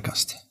som är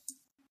starkast?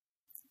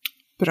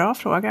 Bra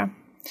fråga.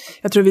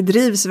 Jag tror vi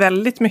drivs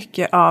väldigt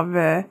mycket av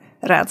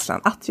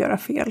rädslan att göra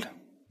fel.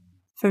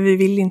 För vi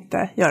vill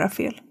inte göra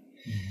fel.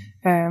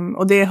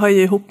 Och det hör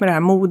ju ihop med det här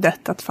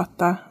modet att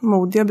fatta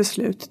modiga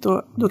beslut.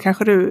 Då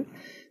kanske du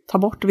tar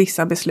bort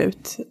vissa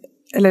beslut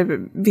eller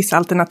vissa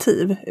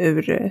alternativ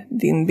ur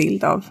din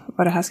bild av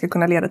vad det här ska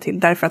kunna leda till.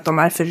 Därför att de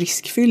är för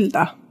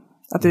riskfyllda.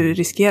 Att du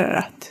riskerar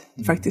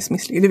att faktiskt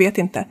misslyckas. Du vet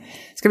inte.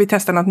 Ska vi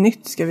testa något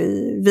nytt? Ska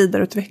vi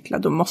vidareutveckla?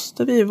 Då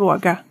måste vi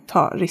våga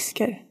ta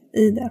risker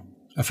i det.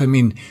 Ja, för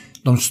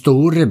de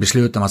stora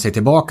besluten man ser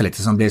tillbaka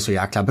lite som blev så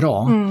jäkla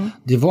bra.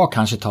 Det var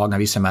kanske tagna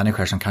vissa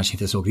människor som kanske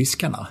inte såg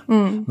riskerna.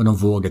 Men de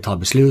vågade ta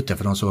beslutet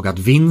för de såg att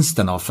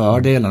vinsten och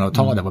fördelen att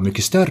ta det var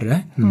mycket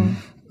större.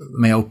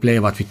 Men jag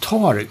upplever att vi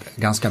tar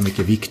ganska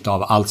mycket vikt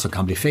av allt som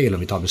kan bli fel om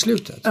vi tar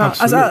beslutet. Ja,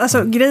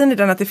 alltså grejen är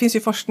den att det finns ju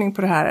forskning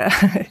på det här.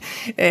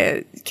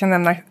 Kan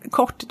nämna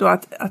kort då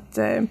att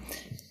det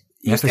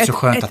är så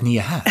skönt att ni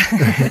är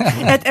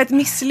här. ett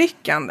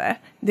misslyckande,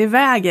 det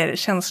väger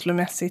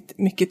känslomässigt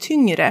mycket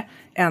tyngre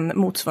än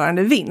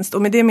motsvarande vinst.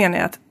 Och med det menar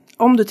jag att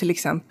om du till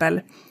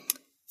exempel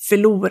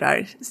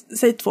förlorar,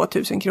 säg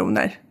 2000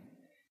 kronor,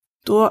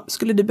 då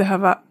skulle du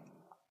behöva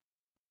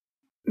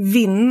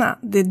vinna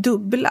det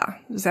dubbla,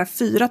 det vill säga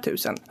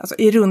 4000, alltså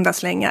i runda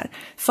slängar,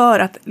 för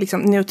att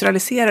liksom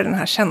neutralisera den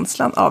här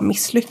känslan av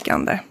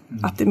misslyckande,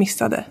 att du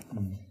missade,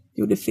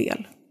 gjorde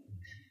fel.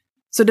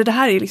 Så det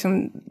här är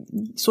liksom,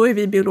 så är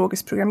vi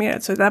biologiskt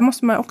programmerade, så där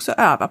måste man också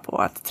öva på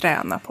att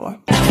träna på.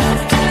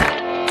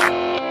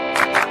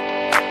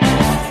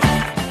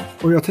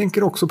 Och jag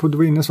tänker också på, du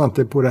var inne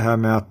Svante, på det här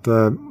med att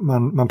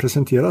man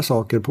presenterar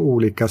saker på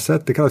olika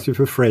sätt. Det kallas ju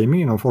för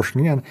framing inom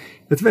forskningen.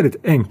 Ett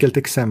väldigt enkelt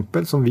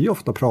exempel som vi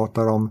ofta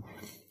pratar om,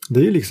 det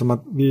är ju liksom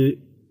att vi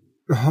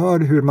hör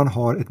hur man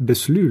har ett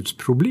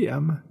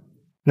beslutsproblem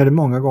när det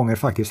många gånger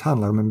faktiskt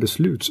handlar om en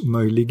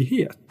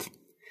beslutsmöjlighet.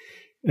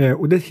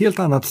 Och det är ett helt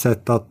annat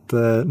sätt att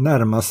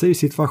närma sig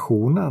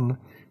situationen.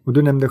 Och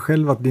du nämnde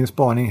själv att din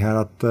spaning här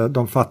att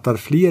de fattar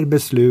fler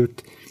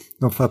beslut,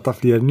 de fattar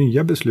fler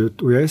nya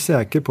beslut, och jag är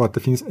säker på att det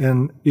finns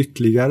en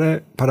ytterligare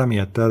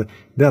parameter,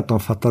 det är att de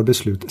fattar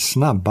beslut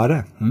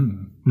snabbare.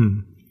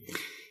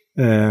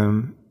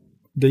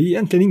 Det är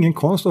egentligen ingen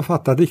konst att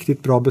fatta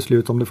riktigt bra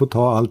beslut om det får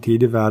ta all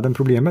tid i världen.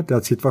 Problemet är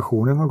att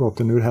situationen har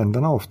gått ur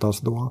händerna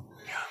oftast då.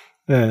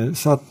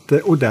 Så att,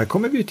 och där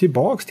kommer vi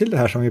tillbaks till det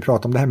här som vi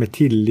pratar om, det här med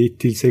tillit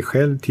till sig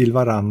själv, till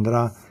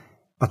varandra.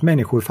 Att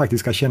människor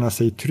faktiskt ska känna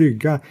sig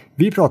trygga.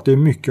 Vi pratar ju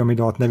mycket om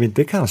idag att när vi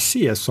inte kan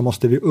ses så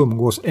måste vi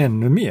umgås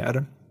ännu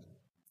mer.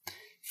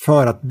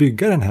 För att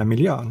bygga den här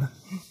miljön.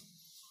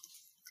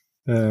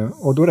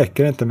 Och då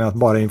räcker det inte med att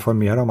bara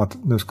informera om att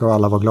nu ska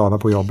alla vara glada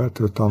på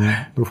jobbet. Utan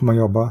då får man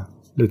jobba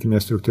lite mer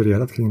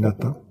strukturerat kring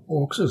detta.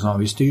 Och också så,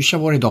 vi styrs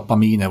av våra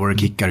dopaminer, våra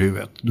kickar i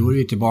huvudet. Då är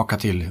vi tillbaka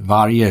till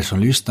varje som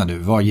lyssnar nu.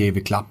 Vad ger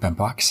vi klappen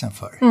på axeln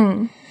för?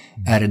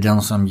 Är det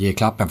den som ger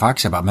klappen på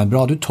axeln? Men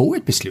bra, du tog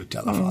ett beslut i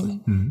alla fall.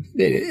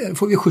 Det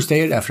får vi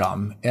justera det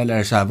fram.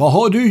 Eller så här, vad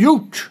har du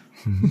gjort?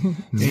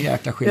 Det är en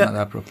jäkla skillnad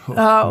apropå.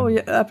 Ja, och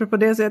apropå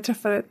det så jag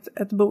träffade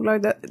ett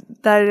bolag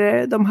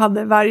där de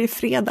hade varje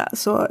fredag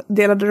så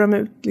delade de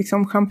ut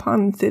liksom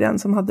champagne till den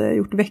som hade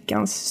gjort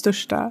veckans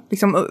största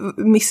liksom,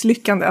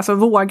 misslyckande, alltså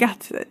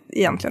vågat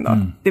egentligen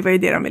då. Det var ju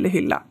det de ville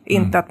hylla.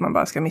 Inte att man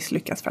bara ska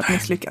misslyckas för att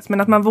misslyckas,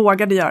 men att man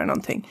vågade göra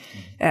någonting.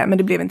 Men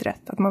det blev inte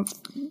rätt.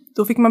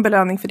 Då fick man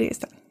belöning för det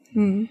istället.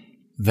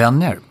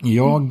 Vänner,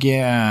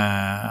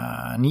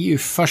 ni är ju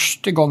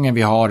första gången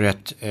vi har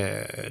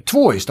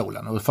två i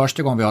stolen och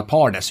första gången vi har ett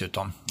par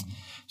dessutom.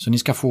 Så ni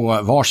ska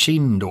få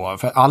varsin då,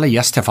 för alla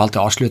gäster får alltid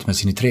avsluta med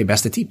sina 3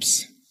 bästa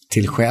tips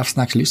till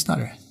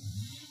chefsnackslyssnare.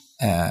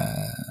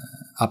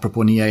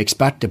 Apropå ni är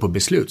experter på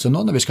beslut, så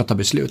någon av vi ska ta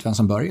beslut vem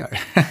som börjar.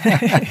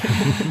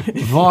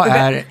 Vad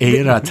är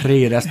era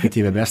 3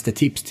 respektive bästa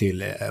tips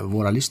till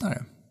våra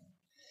lyssnare?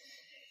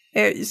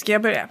 Ska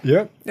jag börja?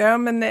 Ja. Ja,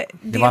 men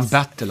det var en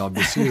battle av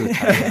beslut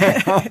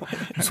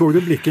här. Såg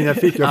du blicken jag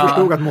fick? Jag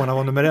förstod att Mona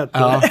var nummer 1.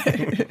 Ja.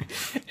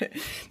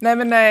 Nej,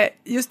 men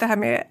just det här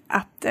med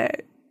att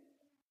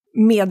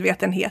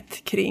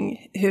medvetenhet kring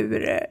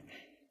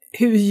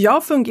hur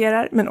jag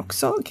fungerar, men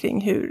också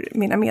kring hur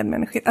mina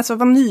medmänniskor, alltså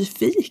vara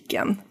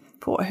nyfiken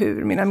på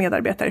hur mina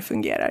medarbetare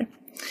fungerar.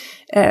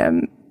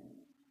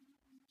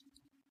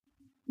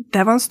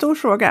 Det var en stor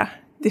fråga.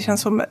 Det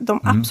känns som de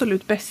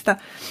absolut bästa.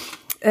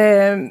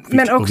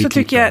 Men också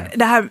tycker jag,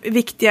 det här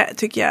viktiga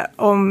tycker jag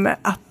om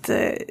att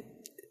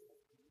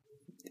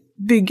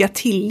bygga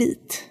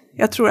tillit.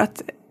 Jag tror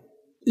att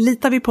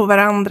litar vi på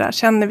varandra,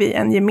 känner vi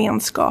en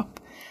gemenskap,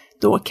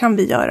 då kan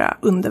vi göra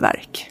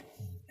underverk.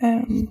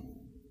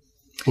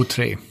 Och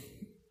 3.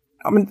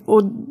 Ja, men,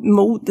 och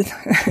mod,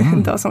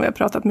 då, som vi har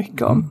pratat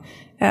mycket om.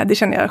 Det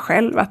känner jag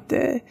själv att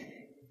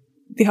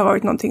det har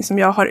varit någonting som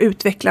jag har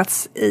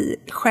utvecklats i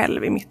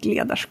själv i mitt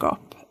ledarskap.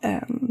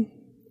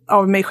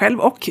 Av mig själv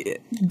och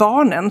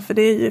barnen, för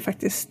det är ju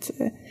faktiskt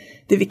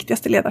det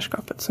viktigaste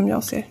ledarskapet som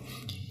jag ser.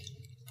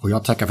 Och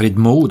jag tackar för ditt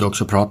mod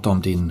också att prata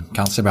om din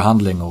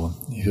cancerbehandling och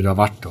hur det har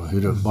varit och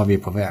var vi är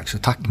på väg. Så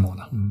tack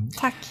Mona.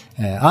 Tack.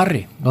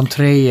 Harry, de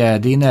 3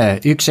 dina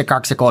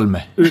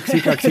yxekaxekolme.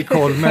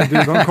 Yxekaxekolme,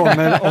 de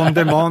kommer on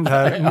demand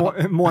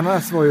här.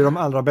 Monas var ju de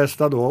allra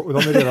bästa då och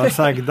de är redan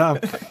sagda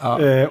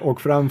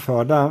och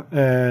framförda.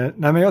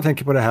 Nej, men jag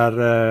tänker på det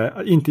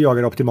här, inte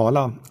jaga det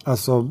optimala.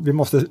 Alltså vi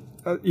måste,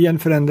 i en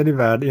föränderlig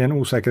värld, i en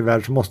osäker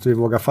värld, så måste vi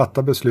våga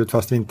fatta beslut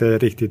fast vi inte är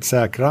riktigt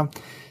säkra.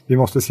 Vi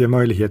måste se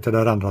möjligheter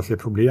där andra ser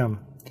problem.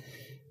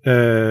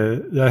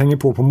 Jag hänger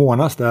på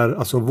Monas där,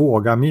 alltså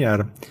våga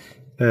mer.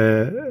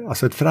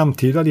 Alltså ett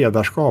framtida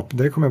ledarskap,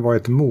 det kommer vara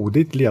ett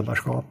modigt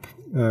ledarskap.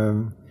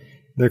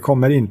 Det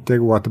kommer inte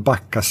gå att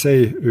backa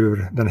sig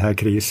ur den här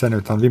krisen,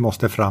 utan vi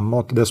måste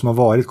framåt. Det som har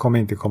varit kommer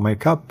inte komma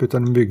ikapp,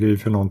 utan bygger vi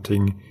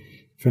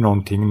för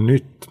någonting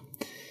nytt.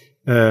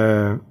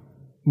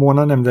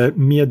 Mona nämnde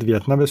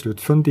medvetna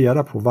beslut.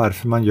 Fundera på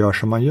varför man gör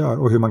som man gör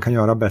och hur man kan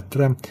göra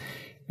bättre.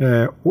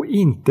 Och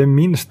inte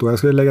minst då, jag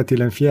skulle lägga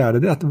till en 4,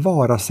 det är att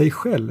vara sig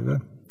själv.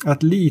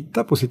 Att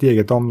lita på sitt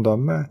eget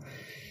omdöme.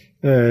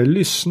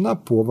 Lyssna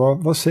på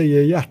vad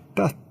säger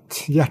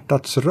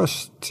hjärtats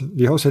röst.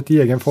 Vi har sett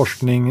i egen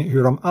forskning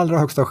hur de allra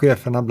högsta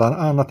cheferna, bland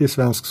annat i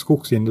svensk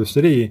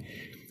skogsindustri,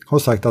 har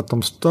sagt att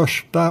de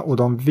största och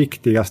de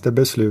viktigaste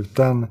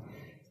besluten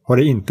har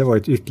det inte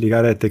varit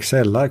ytterligare ett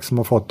Excel-ark som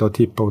har fått det att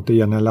tippa åt det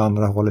ena eller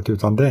andra hållet,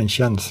 utan det är en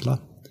känsla.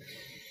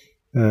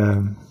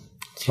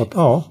 Så att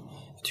ja.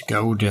 Jag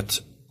tycker ordet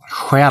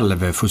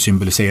själv får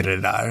symbolisera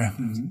det där.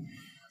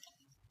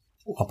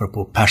 Och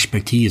apropå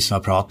perspektiv som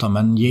jag pratar om,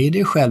 men ge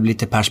dig själv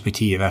lite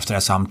perspektiv efter det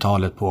här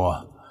samtalet på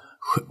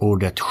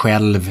ordet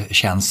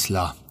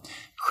självkänsla,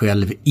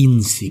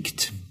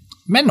 självinsikt,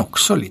 men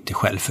också lite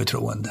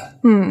självförtroende.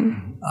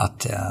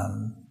 Att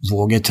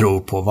våga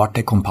tro på vart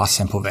är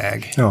kompassen på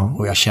väg,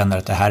 och jag känner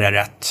att det här är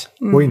rätt.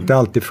 Och inte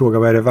alltid fråga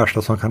vad är det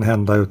värsta som kan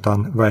hända,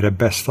 utan vad är det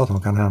bästa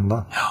som kan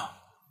hända. Ja.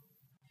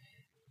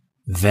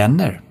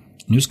 Vänner,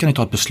 nu ska ni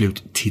ta ett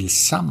beslut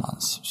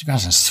tillsammans. Så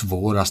kanske den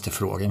svåraste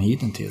frågan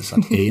hittills.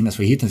 Att Ines,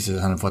 för hittills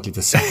har ni fått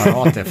lite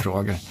separata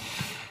frågor.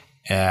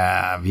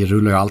 Vi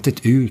rullar ju alltid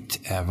ut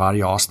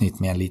varje avsnitt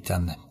med en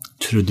liten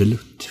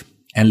trudelutt.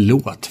 En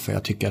låt, för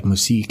jag tycker att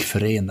musik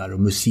förenar och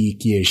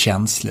musik ger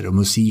känslor och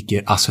musik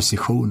ger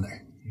associationer.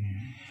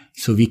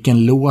 Så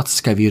vilken låt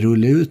ska vi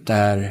rulla ut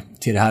där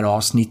till det här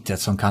avsnittet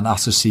som kan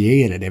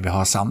associera det vi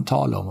har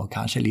samtal om, och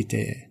kanske lite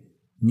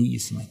ni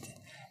som ett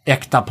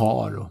äkta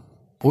par.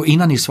 Och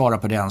innan ni svarar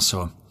på den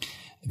så,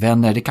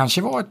 vänner, det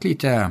kanske var ett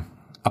lite,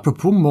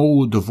 apropå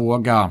mod och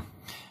våga,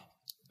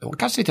 det var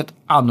kanske lite ett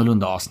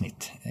annorlunda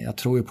avsnitt. Jag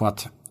tror ju på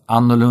att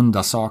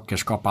annorlunda saker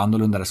skapar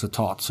annorlunda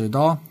resultat. Så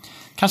idag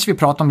kanske vi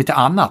pratar om lite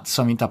annat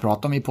som vi inte har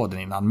pratat om i podden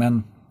innan.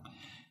 Men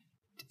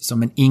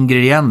som en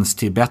ingrediens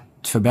till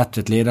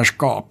förbättrat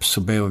ledarskap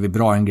så behöver vi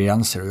bra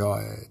ingredienser. Och jag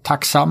är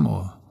tacksam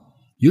och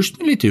just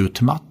nu lite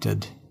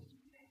utmattad.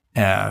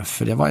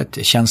 För det var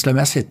ett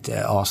känslomässigt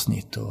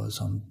avsnitt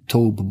som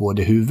tog på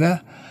både huvud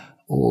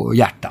och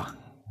hjärta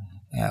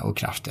och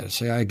krafter.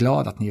 Så jag är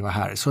glad att ni var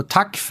här. Så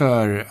tack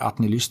för att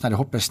ni lyssnade.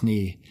 Hoppas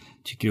ni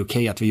tycker det är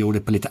okej att vi gjorde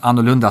det på lite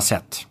annorlunda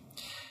sätt.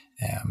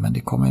 Men det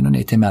kommer ju nog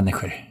ner till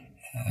människor.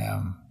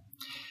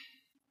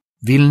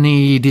 Vill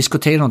ni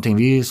diskutera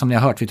någonting? Som ni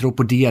har hört, vi tror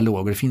på dialog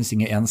och det finns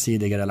inga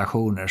ensidiga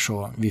relationer.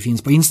 Så vi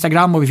finns på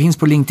Instagram och vi finns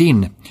på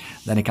LinkedIn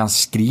där ni kan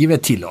skriva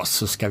till oss,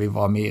 så ska vi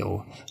vara med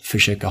och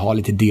försöka ha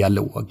lite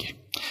dialog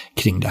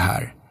kring det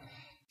här.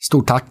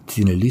 Stort tack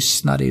till ni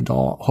lyssnade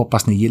idag.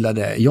 Hoppas ni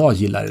gillade, jag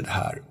gillade det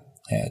här.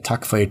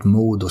 Tack för ert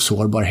mod och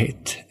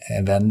sårbarhet,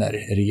 vänner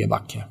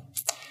Riebacke.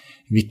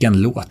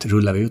 Vilken låt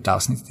rullar vi ut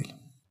avsnitt till?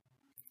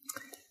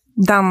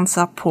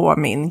 Dansa på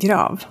min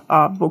grav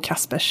av Bo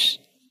Kaspers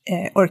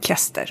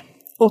orkester.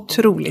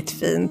 Otroligt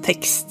fin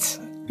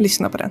text.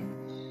 Lyssna på den.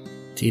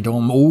 Till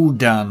de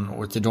orden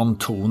och till de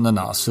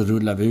tonerna så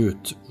rullar vi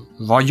ut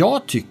vad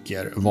jag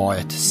tycker var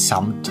ett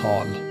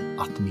samtal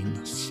att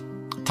minnas.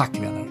 Tack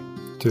vänner.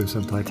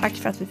 Tusen tack. Tack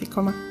för att vi fick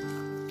komma.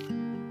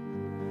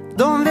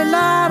 De vill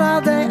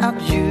lära dig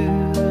att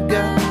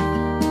ljuga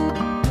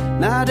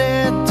när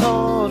det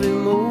tar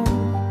emot.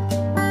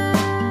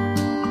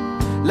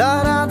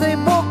 Lära dig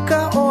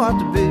bocka och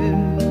att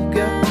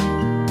buga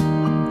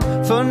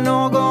för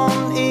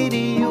någon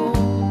idiot.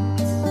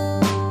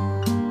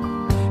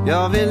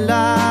 Jag vill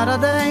lära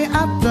dig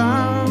att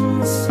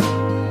dansa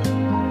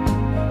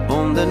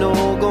om det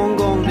någon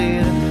gång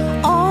blir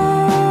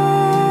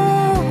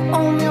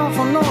om jag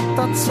får något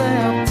att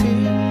säga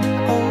till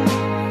om.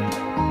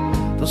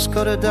 Då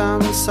ska du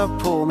dansa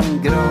på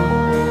min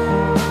grav.